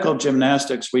mathematical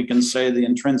gymnastics, we can say the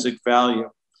intrinsic value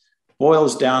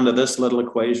boils down to this little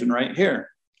equation right here,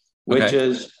 which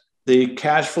is the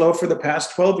cash flow for the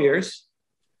past 12 years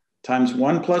times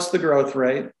 1 plus the growth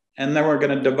rate. And then we're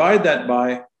going to divide that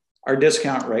by our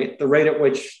discount rate, the rate at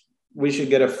which we should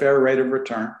get a fair rate of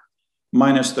return,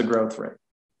 minus the growth rate.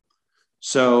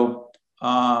 So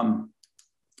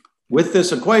with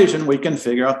this equation, we can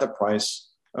figure out the price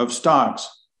of stocks.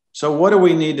 So what do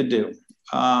we need to do?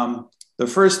 The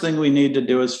first thing we need to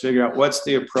do is figure out what's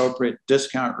the appropriate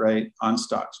discount rate on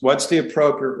stocks. What's the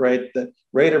appropriate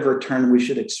rate of return we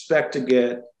should expect to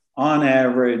get on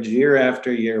average year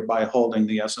after year by holding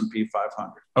the S&P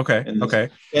 500.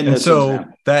 And so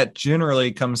example, that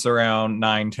generally comes around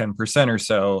 9-10% or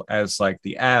so as like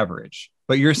the average.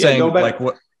 But you're saying like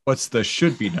what's the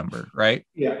should be number, right?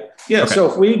 Yeah. So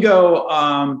if we go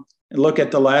and look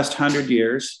at the last 100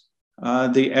 years,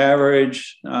 the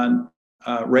average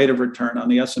rate of return on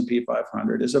the S&P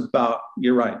 500 is about,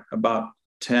 you're right, about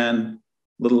 10,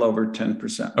 little over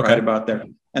 10%, right about there.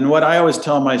 And what I always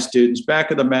tell my students, back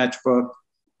of the matchbook,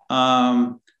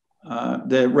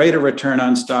 the rate of return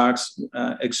on stocks,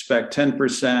 expect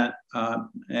 10%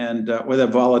 and with a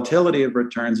volatility of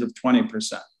returns of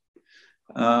 20%.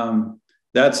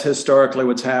 That's historically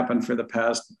what's happened for the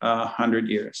past 100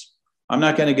 years. I'm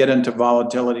not going to get into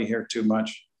volatility here too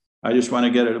much. I just want to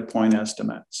get at a point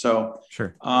estimate. So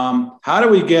how do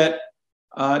we get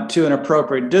to an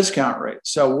appropriate discount rate?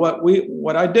 So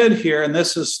what I did here, and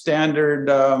this is standard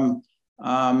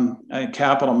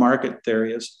capital market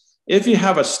theory, is if you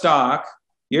have a stock,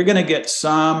 you're going to get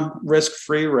some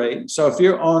risk-free rate. So if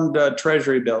you owned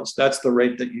treasury bills, that's the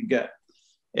rate that you get.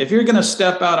 If you're going to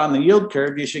step out on the yield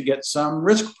curve, you should get some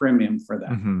risk premium for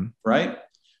that, right?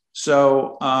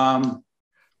 So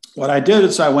what I did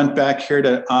is I went back here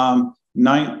to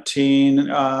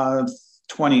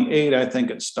 1928, I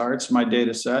think it starts, my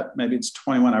data set. Maybe it's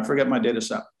 21, I forget my data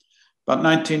set. About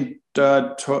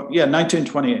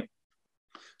 1928.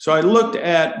 So I looked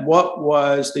at what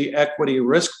was the equity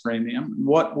risk premium.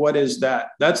 What is that?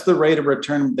 That's the rate of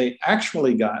return they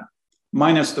actually got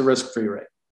minus the risk-free rate.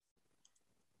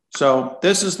 So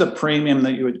this is the premium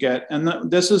that you would get.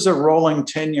 And this is a rolling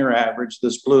 10-year average,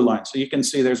 this blue line. So you can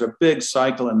see there's a big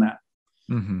cycle in that.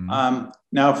 Mm-hmm.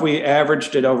 Now, if we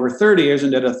averaged it over 30 years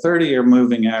and did a 30-year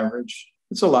moving average,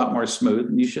 it's a lot more smooth,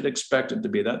 and you should expect it to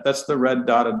be that. That's the red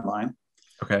dotted line.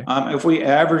 Okay. If we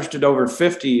averaged it over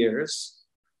 50 years,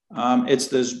 it's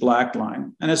this black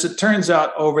line. And as it turns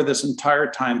out, over this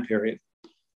entire time period,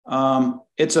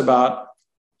 it's about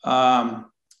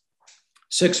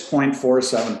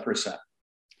 6.47%.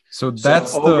 So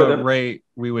that's the rate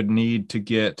we would need to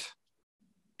get.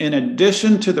 In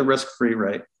addition to the risk-free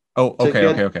rate. Oh,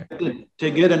 okay. To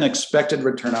get an expected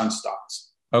return on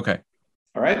stocks. Okay.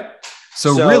 All right.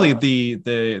 So really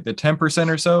the 10%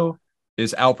 or so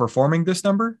is outperforming this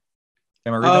number?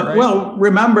 Am I reading that right? Well,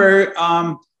 remember,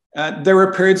 there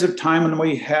were periods of time when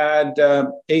we had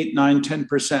 8, 9,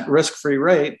 10% risk-free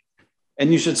rate,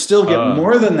 and you should still get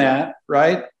more than that,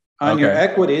 right? On your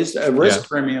equities, a risk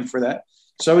premium for that.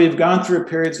 So we've gone through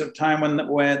periods of time when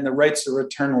the rates of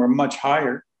return were much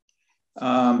higher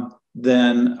than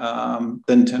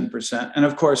 10%. And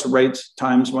of course, rates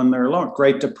times when they're lower.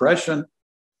 Great Depression,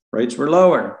 rates were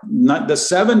lower. Not the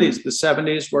 70s. The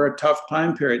 70s were a tough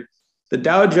time period. The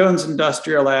Dow Jones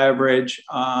Industrial Average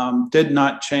did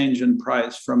not change in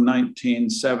price from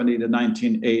 1970 to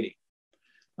 1980.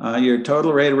 Your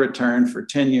total rate of return for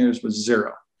 10 years was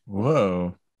 0.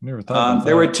 Whoa. Never thought about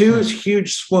there were two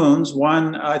huge swoons.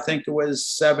 One, I think it was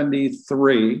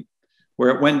 73, where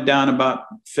it went down about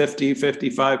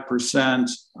 55%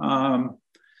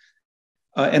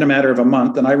 in a matter of a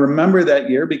month. And I remember that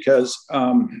year because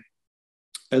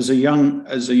as a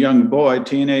young boy,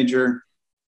 teenager,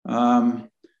 I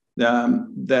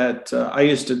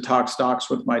used to talk stocks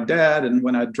with my dad. And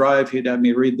when I'd drive, he'd have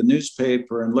me read the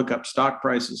newspaper and look up stock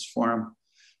prices for him.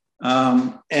 He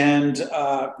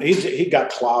got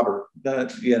clobbered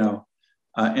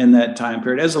in that time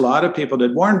period, as a lot of people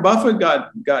did. Warren Buffett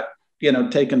got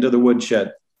taken to the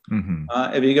woodshed. Mm-hmm.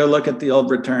 If you go look at the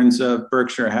old returns of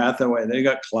Berkshire Hathaway, they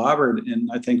got clobbered in,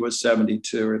 I think it was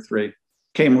 72 or 3,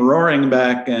 came roaring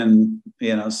back in,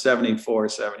 74,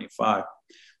 75.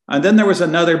 And then there was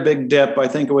another big dip. I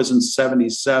think it was in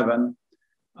 77.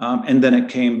 And then it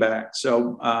came back.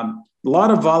 So a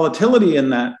lot of volatility in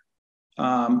that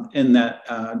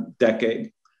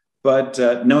decade, but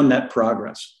no net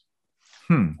progress.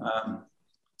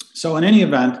 So in any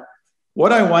event,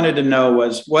 what I wanted to know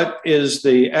was, what is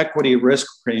the equity risk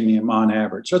premium on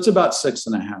average? So it's about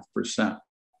 6.5%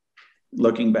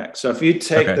 looking back. So if you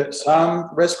take some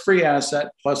risk-free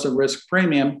asset plus a risk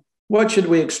premium, what should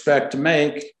we expect to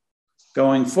make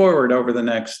going forward over the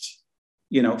next,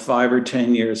 5 or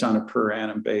 10 years on a per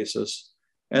annum basis?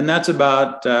 And that's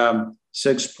about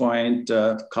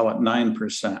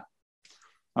 9%.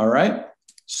 All right.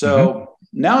 So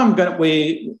now I'm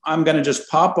going to just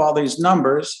pop all these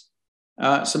numbers,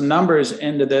 some numbers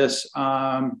into this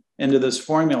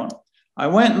formula. I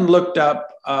went and looked up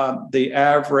the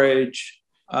average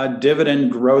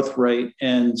dividend growth rate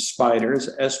in SPDRs,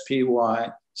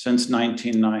 SPY, since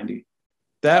 1990.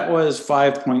 That was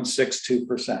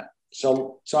 5.62%.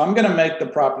 So I'm going to make the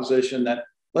proposition that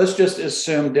let's just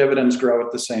assume dividends grow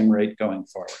at the same rate going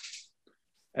forward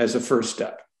as a first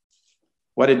step.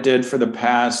 What it did for the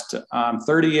past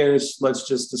 30 years, let's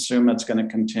just assume it's going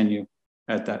to continue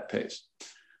at that pace.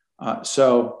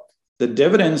 So the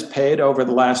dividends paid over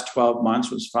the last 12 months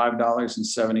was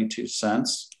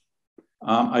 $5.72.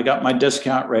 I got my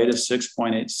discount rate of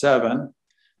 6.87,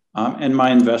 and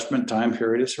my investment time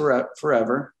period is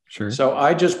forever. Sure. So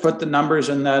I just put the numbers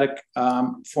in that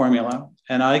formula,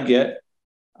 and I get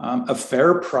a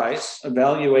fair price, a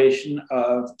valuation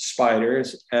of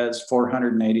SPDRs as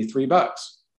 $483. Well,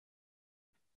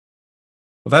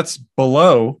 that's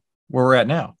below where we're at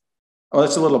now. Oh,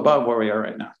 that's a little above where we are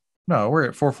right now. No, we're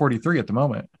at 443 at the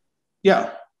moment. Yeah.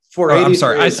 483. I'm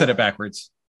sorry. I said it backwards.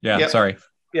 Yeah. Yep. Sorry.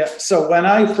 Yeah. So when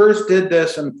I first did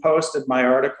this and posted my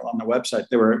article on the website,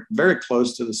 they were very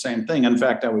close to the same thing. In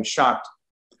fact, I was shocked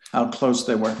how close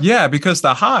they were. Yeah, because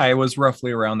the high was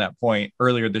roughly around that point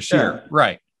earlier this year.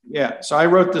 Right. Yeah. So I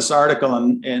wrote this article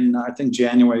in I think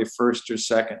January 1st or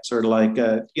 2nd, sort of like,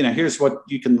 here's what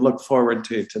you can look forward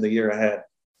to the year ahead.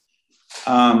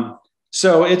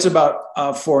 So it's about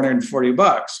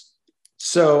 $440.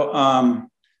 So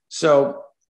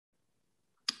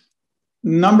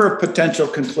number of potential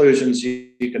conclusions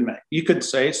you can make. You could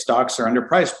say stocks are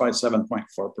underpriced by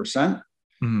 7.4%.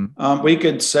 We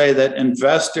could say that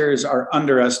investors are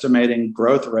underestimating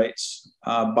growth rates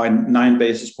by 9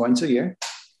 basis points a year.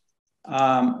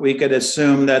 We could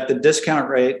assume that the discount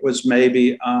rate was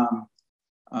maybe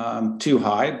too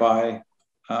high by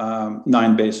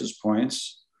 9 basis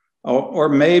points. Or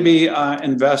maybe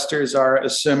investors are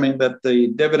assuming that the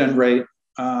dividend rate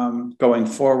going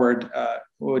forward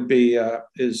would be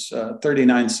is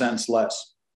 39 cents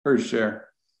less per share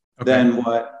than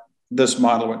what this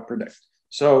model would predict.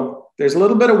 So there's a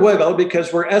little bit of wiggle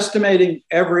because we're estimating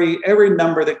every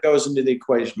number that goes into the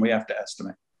equation we have to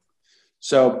estimate.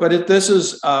 So, but this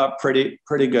is pretty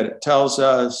good. It tells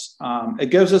us, it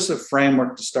gives us a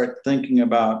framework to start thinking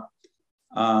about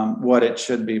what it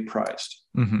should be priced.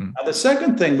 Now, the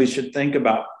second thing we should think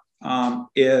about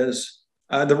is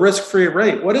the risk-free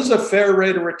rate. What is a fair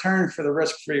rate of return for the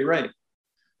risk-free rate?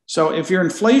 So if your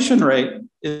inflation rate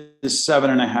is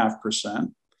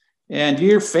 7.5%, and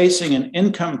you're facing an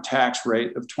income tax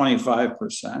rate of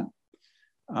 25%,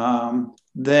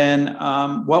 then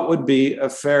what would be a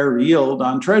fair yield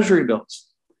on treasury bills?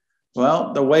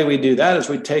 Well, the way we do that is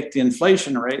we take the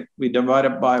inflation rate, we divide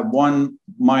it by 1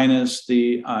 minus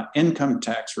the income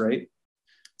tax rate,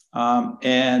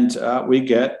 and we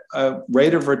get a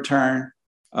rate of return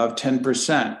of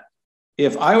 10%.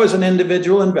 If I was an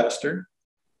individual investor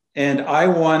and I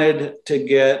wanted to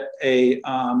get a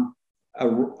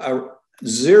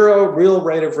zero real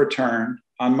rate of return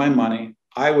on my money,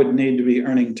 I would need to be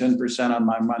earning 10% on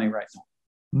my money right now.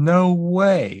 No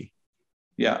way.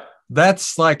 Yeah.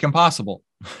 That's like impossible.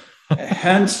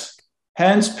 hence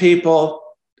people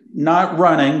not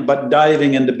running, but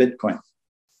diving into Bitcoin.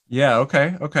 Yeah.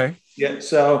 Okay. Yeah.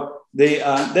 So this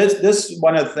is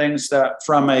one of the things that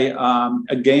from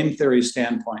a game theory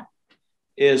standpoint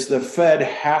is the Fed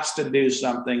has to do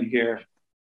something here.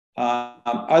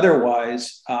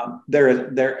 Otherwise,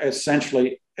 they're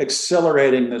essentially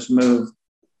accelerating this move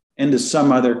into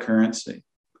some other currency.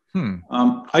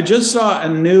 I just saw a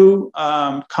new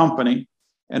company,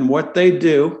 and what they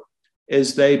do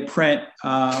is they print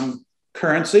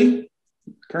currency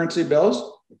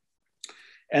bills,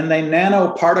 and they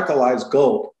nanoparticleize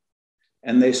gold,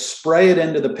 and they spray it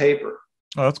into the paper.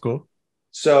 Oh, that's cool.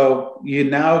 So you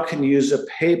now can use a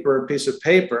piece of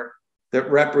paper that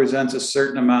represents a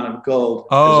certain amount of gold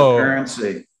as a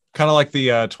currency. Kind of like the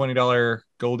 $20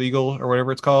 gold eagle or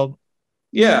whatever it's called.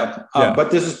 Yeah. But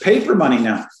this is paper money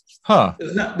now. Huh.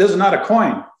 This is not a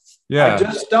coin. Yeah. I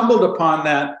just stumbled upon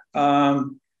that.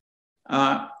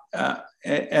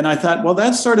 And I thought, well,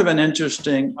 that's sort of an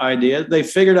interesting idea. They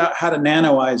figured out how to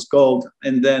nanoize gold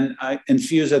and then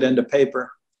infuse it into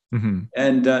paper.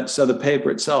 And so the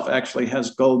paper itself actually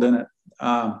has gold in it.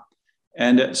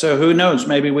 And so who knows,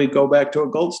 maybe we go back to a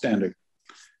gold standard.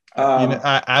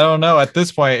 I don't know. At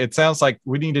this point, it sounds like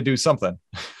we need to do something.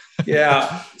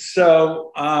 Yeah.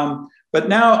 So, but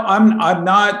now I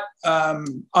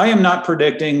am not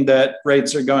predicting that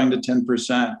rates are going to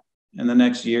 10% in the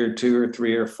next year, 2 or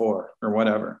 3 or 4 or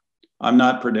whatever. I'm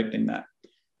not predicting that.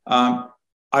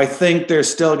 I think there's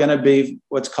still going to be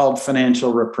what's called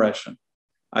financial repression.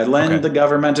 I lend the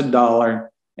government $1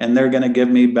 and they're going to give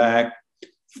me back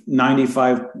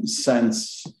 95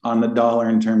 cents on the dollar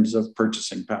in terms of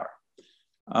purchasing power.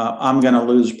 I'm going to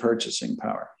lose purchasing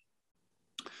power.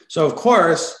 So, of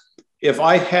course, if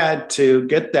I had to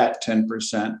get that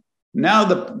 10%, now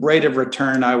the rate of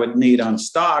return I would need on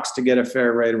stocks to get a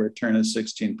fair rate of return is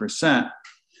 16%.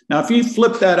 Now, if you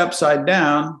flip that upside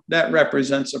down, that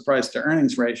represents a price to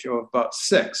earnings ratio of about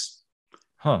 6.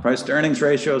 Price to earnings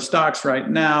ratio of stocks right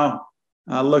now,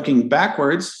 looking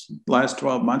backwards, last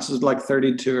 12 months is like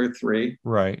 32 or 3.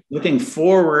 Right. Looking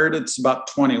forward, it's about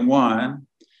 21.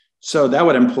 So that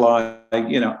would imply,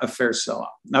 a fair sell-off.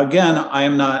 Now, again, I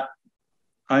am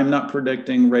not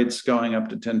predicting rates going up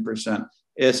to 10%.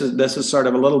 This is sort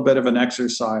of a little bit of an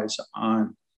exercise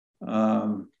on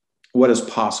what is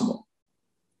possible.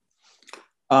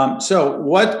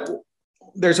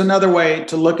 There's another way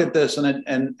to look at this,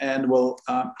 and we'll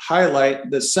highlight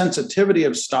the sensitivity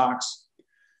of stocks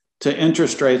to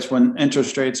interest rates when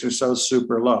interest rates are so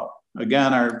super low.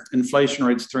 Again, our inflation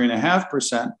rate's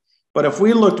 3.5%. But if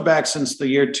we looked back since the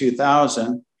year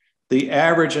 2000, the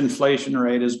average inflation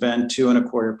rate has been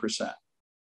 2.25%.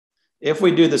 If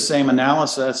we do the same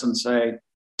analysis and say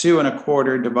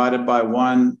 2.25 divided by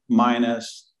 1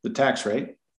 minus the tax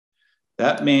rate,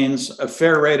 that means a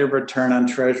fair rate of return on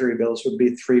treasury bills would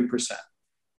be 3%.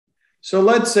 So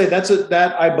let's say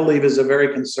that I believe is a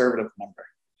very conservative number.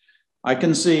 I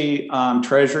can see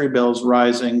treasury bills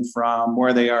rising from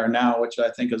where they are now, which I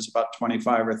think is about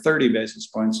 25 or 30 basis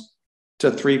points, to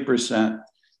 3%.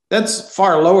 That's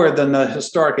far lower than the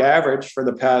historic average for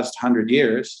the past 100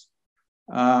 years.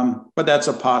 But that's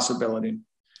a possibility.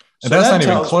 And that's not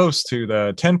even close to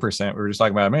the 10% we were just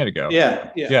talking about a minute ago.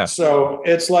 Yeah. So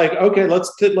it's like, okay,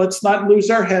 let's not lose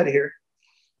our head here.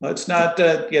 Let's not,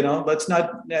 let's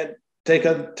not take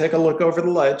a look over the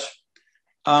ledge.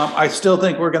 I still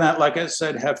think we're going to, like I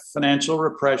said, have financial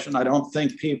repression. I don't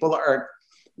think people are.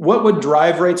 What would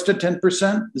drive rates to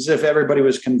 10% is if everybody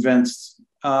was convinced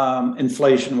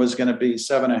inflation was going to be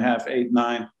 7.5, 8,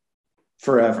 9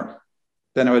 forever.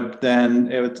 Then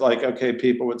it would like, okay,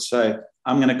 people would say,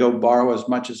 I'm going to go borrow as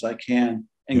much as I can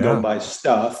and go buy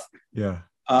stuff.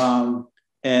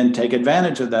 And take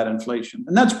advantage of that inflation.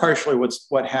 And that's partially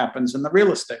what happens in the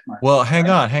real estate market. Well, hang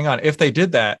on. If they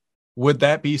did that, would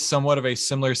that be somewhat of a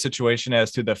similar situation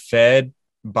as to the Fed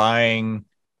buying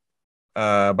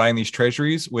these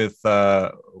treasuries with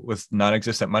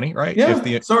non-existent money, right?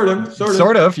 Yeah, sort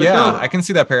of. Yeah, I can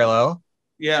see that parallel.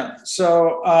 Yeah.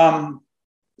 So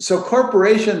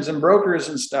corporations and brokers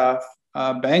and stuff,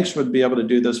 banks would be able to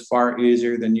do this far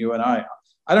easier than you and I.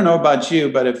 I don't know about you,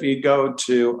 but if you go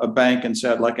to a bank and say,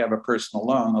 I'd like to have a personal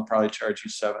loan, they'll probably charge you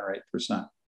 7 or 8%.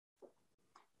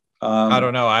 I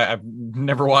don't know. I've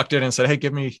never walked in and said, hey,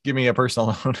 give me a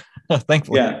personal loan.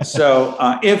 Thankfully. Yeah. So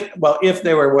if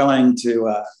they were willing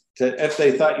to if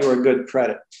they thought you were good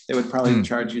credit, they would probably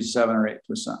charge you 7 or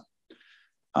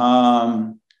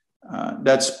 8%.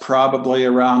 That's probably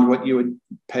around what you would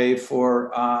pay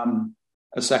for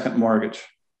a second mortgage,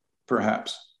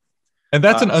 perhaps. And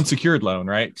that's an unsecured loan,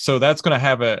 right? So that's going to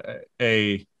have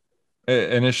a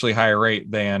initially higher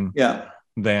rate than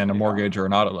a mortgage or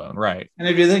an auto loan, right? And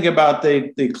if you think about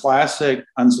the classic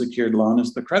unsecured loan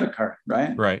is the credit card,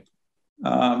 right? Right.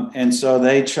 And so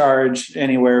they charge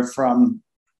anywhere from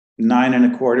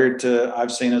 9.25% to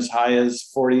I've seen as high as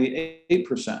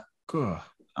 48%. Cool.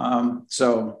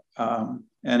 In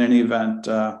any event,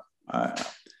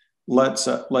 let's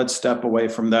step away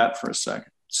from that for a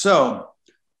second. So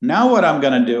now what I'm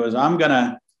going to do is I'm going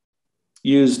to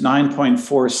use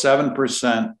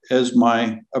 9.47% as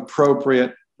my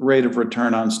appropriate rate of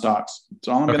return on stocks.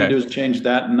 So all I'm going to do is change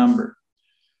that number.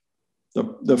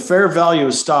 The fair value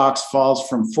of stocks falls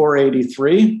from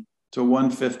 483 to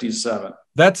 157.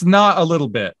 That's not a little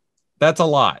bit. That's a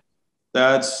lot.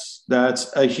 That's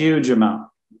a huge amount.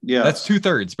 Yeah. That's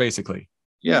 2/3 basically.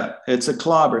 Yeah, it's a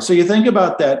clobber. So you think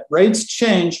about that. Rates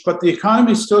change, but the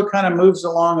economy still kind of moves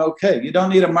along okay. You don't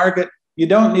need a market. You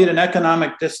don't need an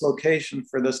economic dislocation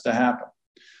for this to happen.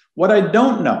 What I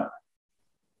don't know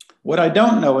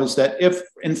is that if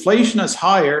inflation is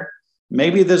higher,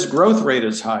 maybe this growth rate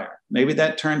is higher. Maybe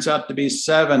that turns out to be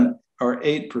 7 or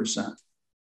 8%,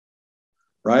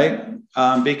 right?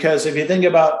 Because if you think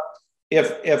about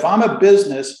if I'm a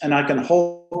business and I can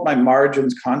hold my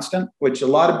margins constant, which a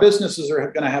lot of businesses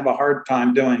are going to have a hard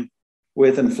time doing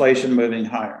with inflation moving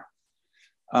higher.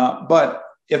 But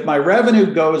if my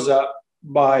revenue goes up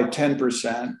by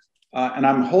 10% and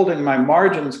I'm holding my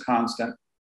margins constant,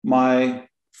 my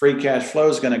free cash flow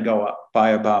is going to go up by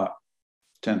about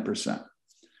 10%.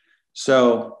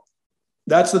 So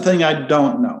that's the thing I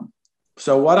don't know.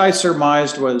 So what I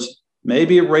surmised was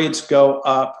maybe rates go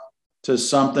up to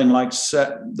something like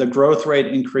the growth rate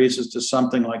increases to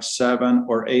something like 7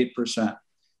 or 8%.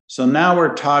 So now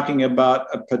we're talking about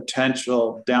a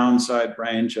potential downside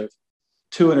range of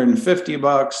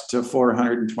 $250 to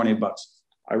 $420.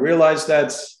 I realize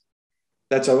that's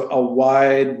a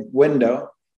wide window,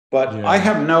 but I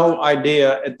have no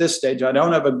idea at this stage. I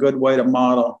don't have a good way to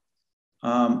model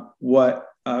what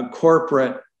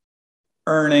corporate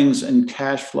earnings and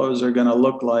cash flows are going to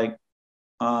look like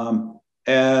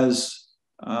as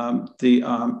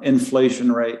the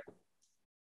inflation rate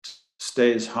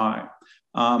stays high.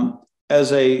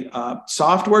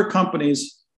 Software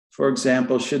companies, for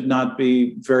example, should not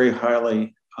be very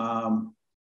highly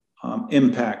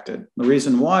impacted. The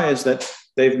reason why is that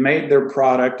they've made their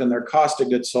product and their cost of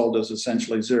goods sold is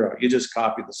essentially zero. You just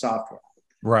copy the software.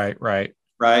 Right.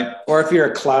 Or if you're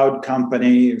a cloud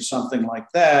company or something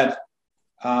like that,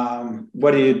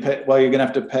 what do you pay? Well, you're going to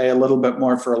have to pay a little bit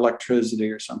more for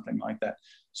electricity or something like that.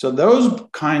 So those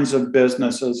kinds of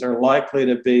businesses are likely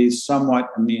to be somewhat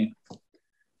immune.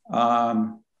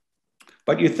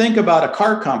 But you think about a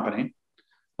car company.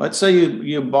 Let's say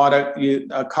you bought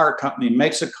a car company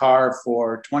makes a car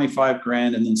for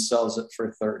 $25,000 and then sells it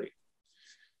for $30,000.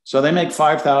 So they make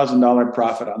 $5,000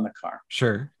 profit on the car.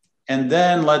 Sure. And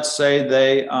then let's say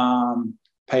they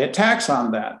pay a tax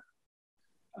on that.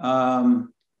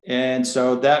 And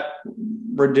so that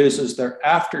reduces their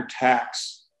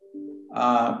after-tax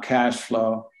cash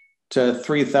flow to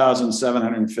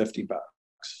 $3,750.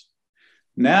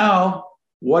 Now,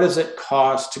 what does it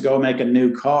cost to go make a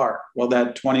new car? Well,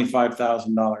 that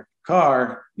 $25,000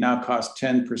 car now costs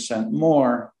 10%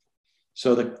 more.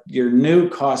 So your new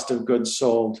cost of goods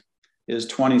sold is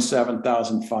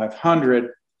 $27,500.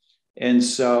 And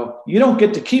so you don't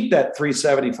get to keep that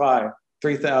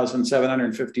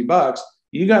 $3,750.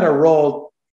 You got to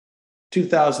roll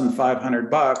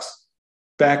 $2,500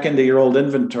 back into your old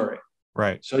inventory.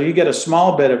 Right. So you get a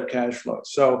small bit of cash flow.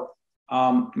 So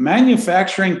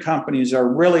manufacturing companies are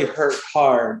really hurt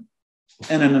hard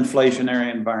in an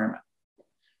inflationary environment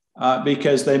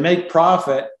because they make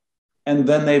profit and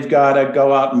then they've got to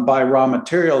go out and buy raw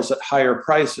materials at higher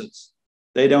prices.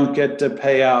 They don't get to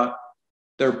pay out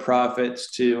their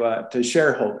profits to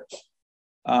shareholders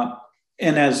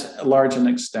in as large an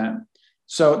extent.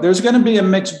 So there's going to be a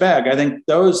mixed bag. I think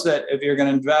those that, if you're going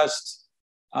to invest,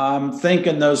 think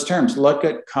in those terms. Look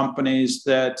at companies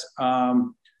that,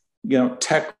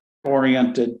 tech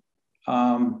oriented,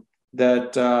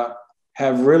 that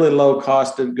have really low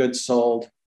cost of goods sold.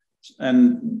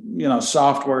 And,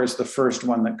 software is the first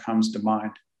one that comes to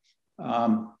mind.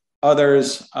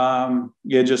 Others,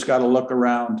 you just got to look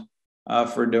around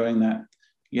for doing that.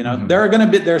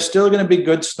 There's still going to be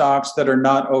good stocks that are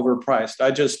not overpriced.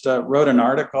 I just wrote an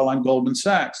article on Goldman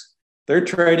Sachs. They're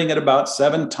trading at about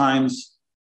 7 times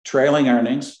trailing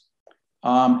earnings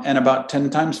and about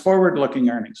 10 times forward-looking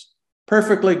earnings.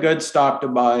 Perfectly good stock to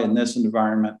buy in this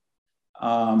environment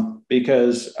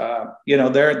because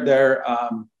they're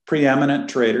preeminent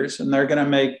traders and they're going to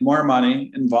make more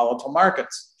money in volatile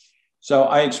markets. So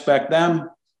I expect them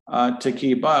to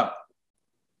keep up.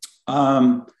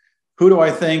 Who do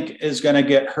I think is going to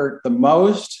get hurt the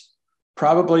most?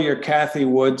 Probably your Cathie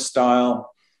Wood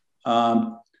style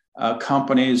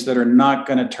companies that are not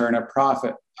going to turn a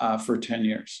profit for 10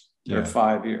 years or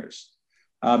 5 years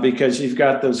because you've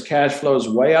got those cash flows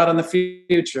way out in the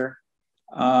future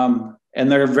and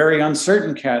they're very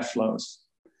uncertain cash flows.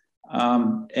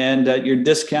 And you're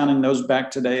discounting those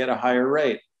back today at a higher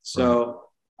rate. So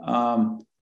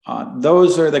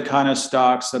those are the kind of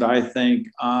stocks that I think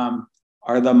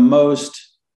are the most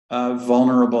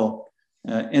vulnerable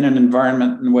in an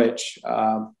environment in which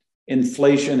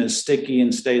inflation is sticky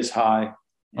and stays high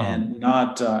and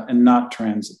not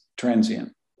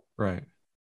transient. Right.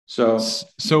 So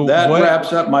that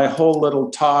wraps up my whole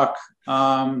little talk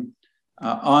on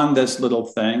this little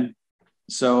thing.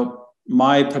 So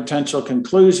my potential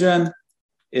conclusion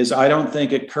is I don't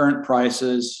think at current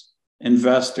prices,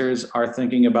 investors are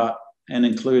thinking about and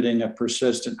including a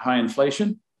persistent high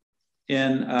inflation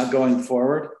in going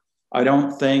forward. I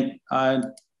don't think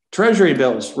treasury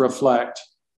bills reflect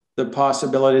the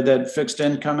possibility that fixed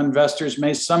income investors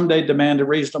may someday demand a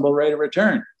reasonable rate of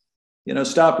return.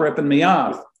 Stop ripping me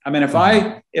off. I mean, if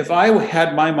I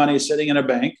had my money sitting in a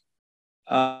bank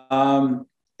or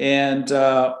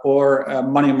a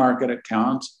money market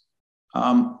account,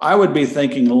 I would be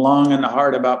thinking long and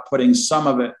hard about putting some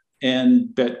of it in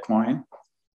Bitcoin.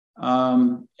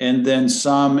 And then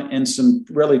some in some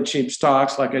really cheap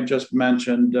stocks, like I just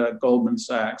mentioned, Goldman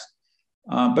Sachs.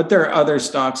 But there are other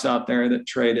stocks out there that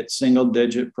trade at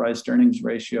single-digit price earnings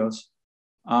ratios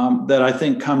that I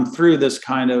think come through this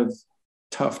kind of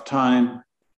tough time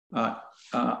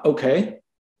okay,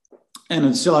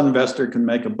 and still an investor can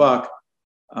make a buck.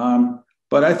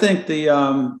 But I think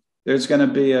there's going to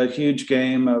be a huge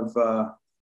game of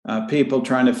people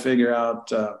trying to figure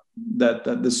out that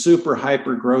the super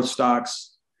hyper growth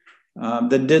stocks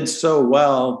that did so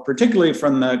well, particularly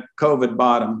from the COVID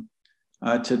bottom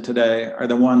to today, are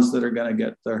the ones that are going to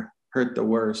get hurt the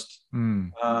worst.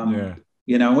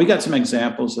 We got some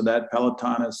examples of that.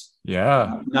 Peloton is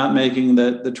not making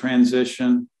the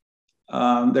transition.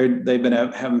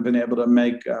 Haven't been able to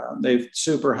make. They've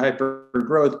super hyper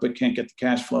growth, but can't get the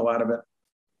cash flow out of it.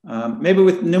 Maybe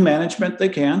with new management they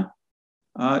can.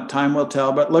 Time will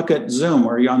tell. But look at Zoom.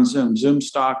 Or on Zoom. Zoom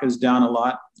stock is down a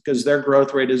lot because their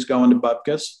growth rate is going to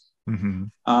bupkis.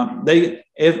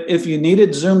 If you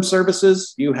needed Zoom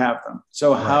services, you have them.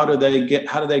 So how do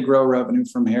they grow revenue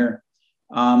from here?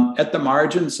 At the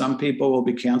margin, some people will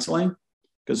be canceling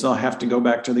because they'll have to go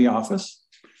back to the office,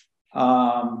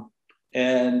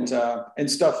 and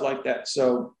stuff like that.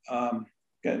 So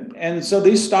and so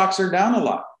these stocks are down a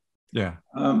lot.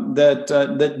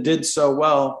 That did so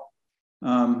well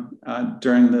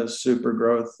during the super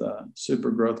growth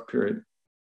period.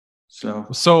 So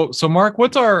Mark,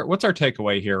 what's our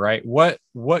takeaway here, right?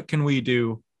 What can we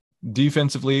do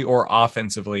defensively or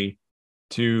offensively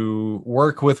to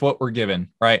work with what we're given,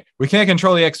 right? We can't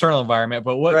control the external environment,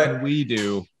 but what can we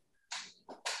do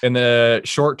in the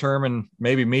short term and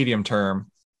maybe medium term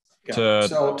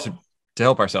to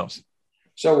help ourselves?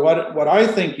 So what I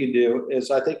think you do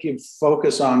is I think you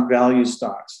focus on value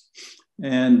stocks.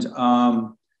 And,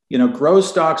 growth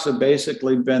stocks have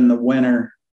basically been the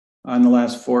winner in the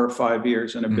last 4 or 5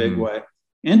 years in a big way.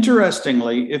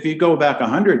 Interestingly, if you go back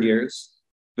 100 years,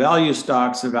 value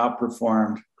stocks have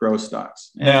outperformed growth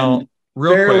stocks. Now,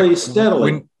 real fairly quick,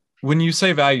 steadily. When you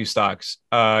say value stocks,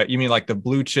 you mean like the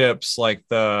blue chips, like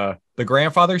the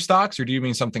grandfather stocks, or do you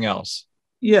mean something else?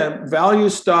 Yeah, value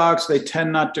stocks, they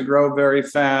tend not to grow very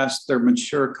fast. They're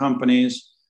mature companies,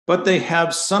 but they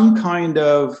have some kind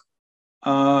of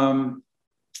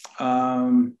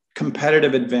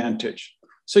competitive advantage.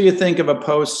 So you think of a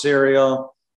Post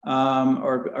cereal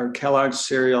or Kellogg's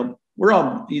cereal. We're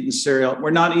all eating cereal.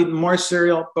 We're not eating more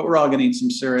cereal, but we're all going to eat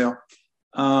some cereal.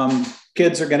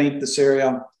 Kids are going to eat the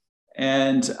cereal.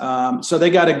 And so they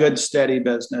got a good, steady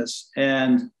business.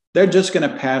 And they're just going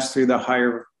to pass through the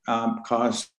higher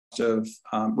cost of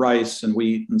rice and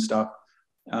wheat and stuff,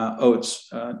 oats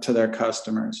to their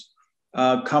customers.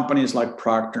 Companies like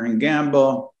Procter &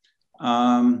 Gamble,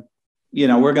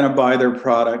 we're going to buy their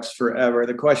products forever.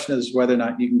 The question is whether or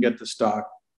not you can get the stock,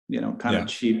 kind of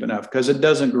cheap enough, because it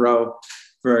doesn't grow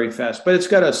very fast, but it's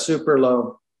got a super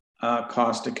low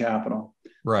cost of capital.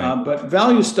 Right. But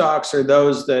value stocks are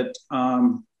those that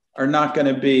are not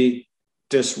going to be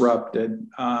disrupted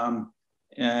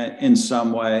in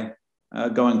some way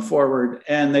going forward.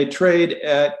 And they trade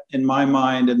at, in my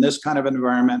mind, in this kind of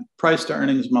environment, price to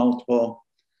earnings multiple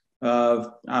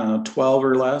of, 12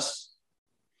 or less.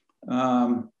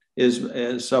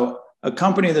 So a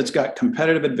company that's got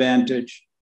competitive advantage,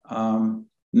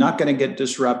 not going to get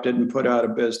disrupted and put out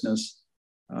of business,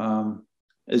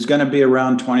 is going to be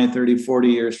around 20, 30, 40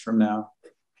 years from now.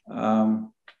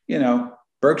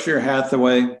 Berkshire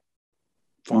Hathaway,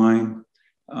 fine.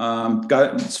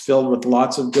 It's filled with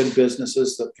lots of good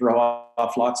businesses that throw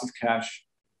off lots of cash,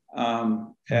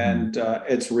 and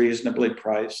it's reasonably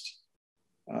priced.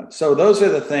 So those are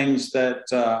the things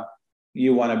that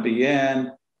you want to be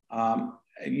in.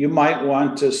 You might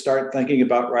want to start thinking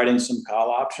about writing some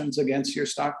call options against your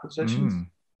stock positions.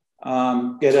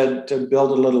 To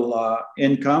build a little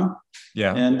income.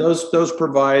 Yeah. And those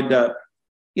provide, a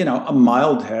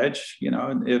mild hedge,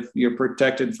 if you're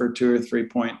protected for 2 or 3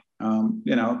 point,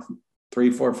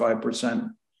 3, 4, 5%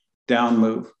 down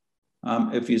move.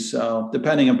 If you sell,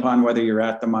 depending upon whether you're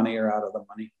at the money or out of the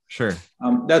money. Sure.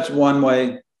 That's one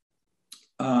way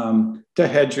to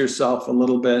hedge yourself a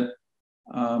little bit.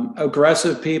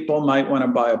 Aggressive people might want to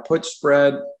buy a put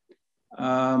spread.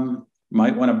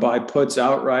 Might want to buy puts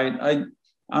outright.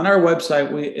 On our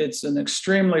website, it's an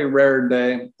extremely rare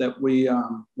day that we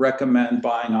recommend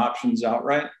buying options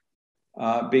outright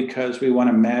because we want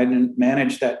to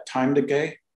manage that time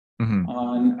decay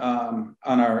on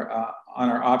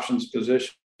our options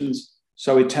positions.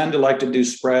 So we tend to like to do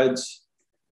spreads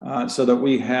so that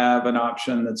we have an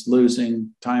option that's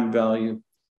losing time value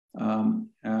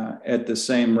at the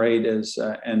same rate as,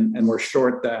 and we're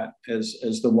short that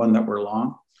as the one that we're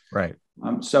long. Right.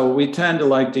 So we tend to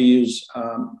like to use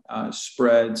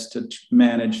spreads to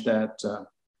manage that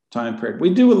time period.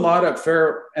 We do a lot of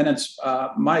and it's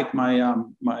Mike, my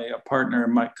partner,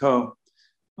 Mike Coe.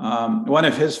 One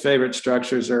of his favorite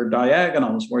structures are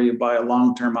diagonals, where you buy a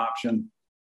long-term option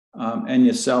and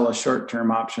you sell a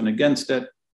short-term option against it.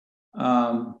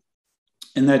 And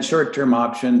that short-term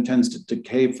option tends to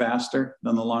decay faster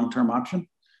than the long-term option.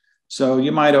 So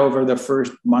you might, over the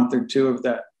first month or two of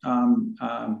that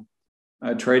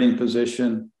trading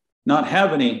position, not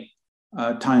have any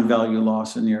time value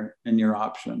loss in your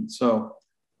option. So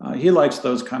he likes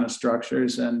those kind of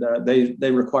structures, and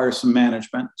they require some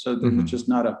management. So it's just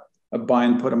not a buy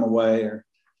and put them away or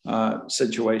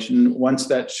situation. Once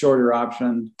that shorter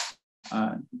option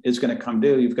is going to come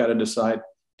due, you've got to decide: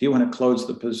 do you want to close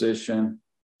the position,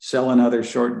 sell another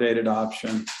short dated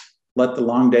option, let the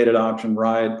long dated option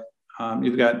ride?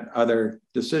 You've got other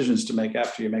decisions to make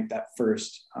after you make that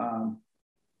first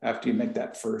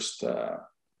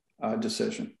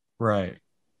decision. Right.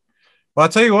 Well, I'll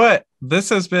tell you what, this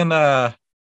has been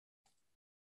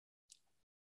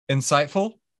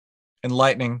insightful,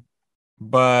 enlightening,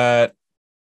 but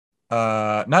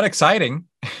not exciting.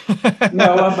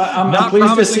 No, I'm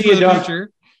pleased to see you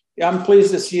don't. I'm pleased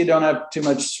to see you don't have too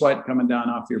much sweat coming down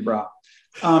off your brow.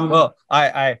 Well,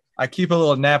 I keep a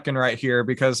little napkin right here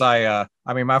because my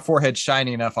forehead's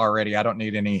shiny enough already. I don't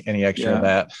need any extra of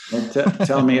that. Well,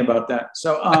 tell me about that.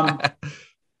 So,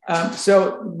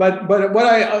 but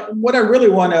what I really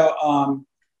want to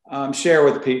share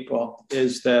with people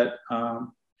is that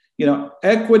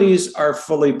equities are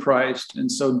fully priced,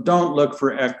 and so don't look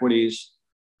for equities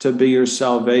to be your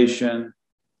salvation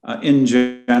in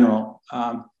general.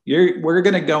 we're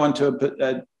going to go into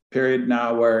a period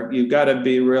now where you've got to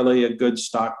be really a good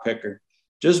stock picker.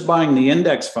 Just buying the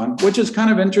index fund, which is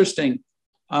kind of interesting.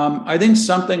 I think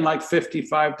something like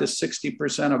 55 to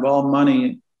 60% of all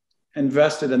money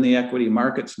invested in the equity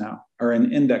markets now are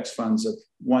in index funds of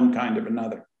one kind or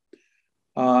another.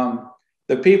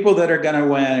 The people that are going to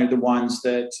win are the ones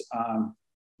that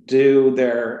do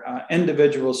their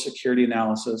individual security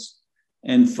analysis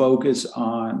and focus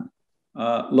on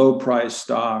low price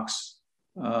stocks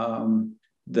and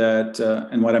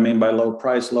what I mean by low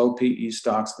price, low PE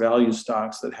stocks, value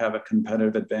stocks that have a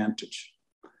competitive advantage.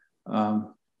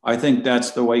 I think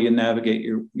that's the way you navigate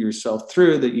yourself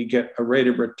through, that you get a rate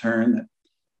of return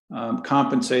that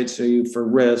compensates you for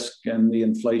risk and the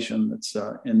inflation that's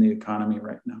in the economy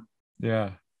right now.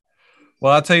 Yeah.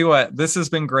 Well, I'll tell you what, this has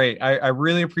been great. I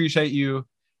really appreciate you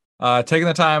taking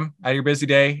the time out of your busy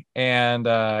day and,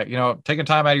 taking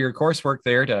time out of your coursework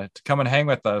there to come and hang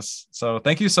with us. So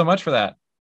thank you so much for that.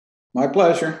 My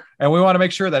pleasure. And we want to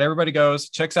make sure that everybody goes,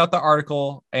 checks out the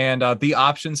article and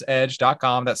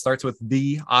theoptionsedge.com. That starts with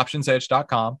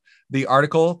theoptionsedge.com. The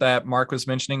article that Mark was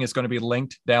mentioning is going to be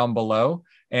linked down below,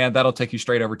 and that'll take you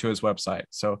straight over to his website.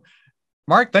 So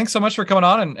Mark, thanks so much for coming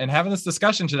on and having this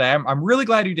discussion today. I'm really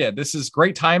glad you did. This is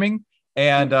great timing.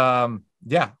 And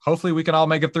hopefully we can all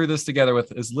make it through this together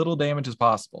with as little damage as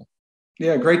possible.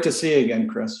 Yeah, great to see you again,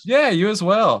 Chris. Yeah, you as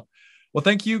well. Well,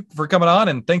 thank you for coming on,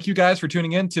 and thank you guys for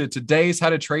tuning in to today's How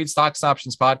to Trade Stocks and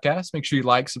Options podcast. Make sure you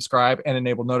like, subscribe, and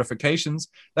enable notifications.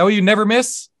 That way you never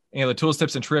miss any of the tools,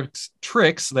 tips, and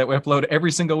tricks that we upload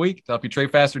every single week to help you trade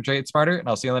faster, trade smarter, and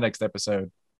I'll see you on the next episode.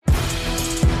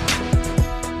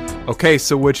 Okay,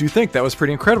 so what'd you think? That was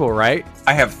pretty incredible, right?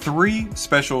 I have 3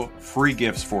 special free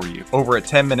gifts for you over at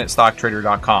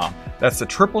 10minutestocktrader.com. That's the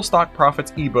Triple Stock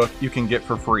Profits ebook you can get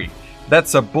for free.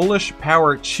 That's a bullish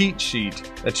power cheat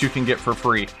sheet that you can get for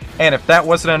free. And if that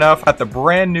wasn't enough, at the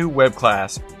brand new web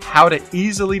class, How to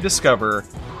Easily Discover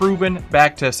Proven,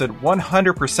 Backtested,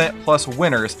 100% plus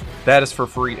winners, that is for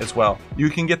free as well. You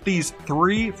can get these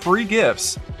 3 free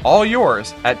gifts, all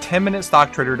yours, at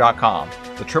 10minutestocktrader.com.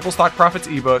 The Triple Stock Profits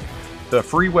ebook, the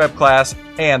free web class,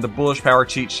 and the bullish power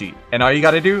cheat sheet. And all you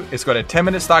got to do is go to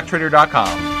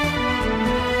 10minutestocktrader.com.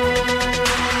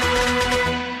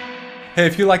 Hey,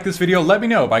 if you like this video, let me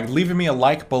know by leaving me a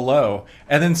like below,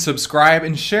 and then subscribe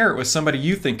and share it with somebody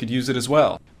you think could use it as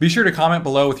well. Be sure to comment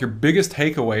below with your biggest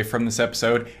takeaway from this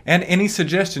episode and any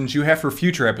suggestions you have for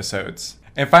future episodes.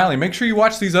 And finally, make sure you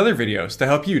watch these other videos to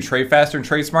help you trade faster and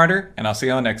trade smarter, and I'll see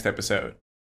you on the next episode.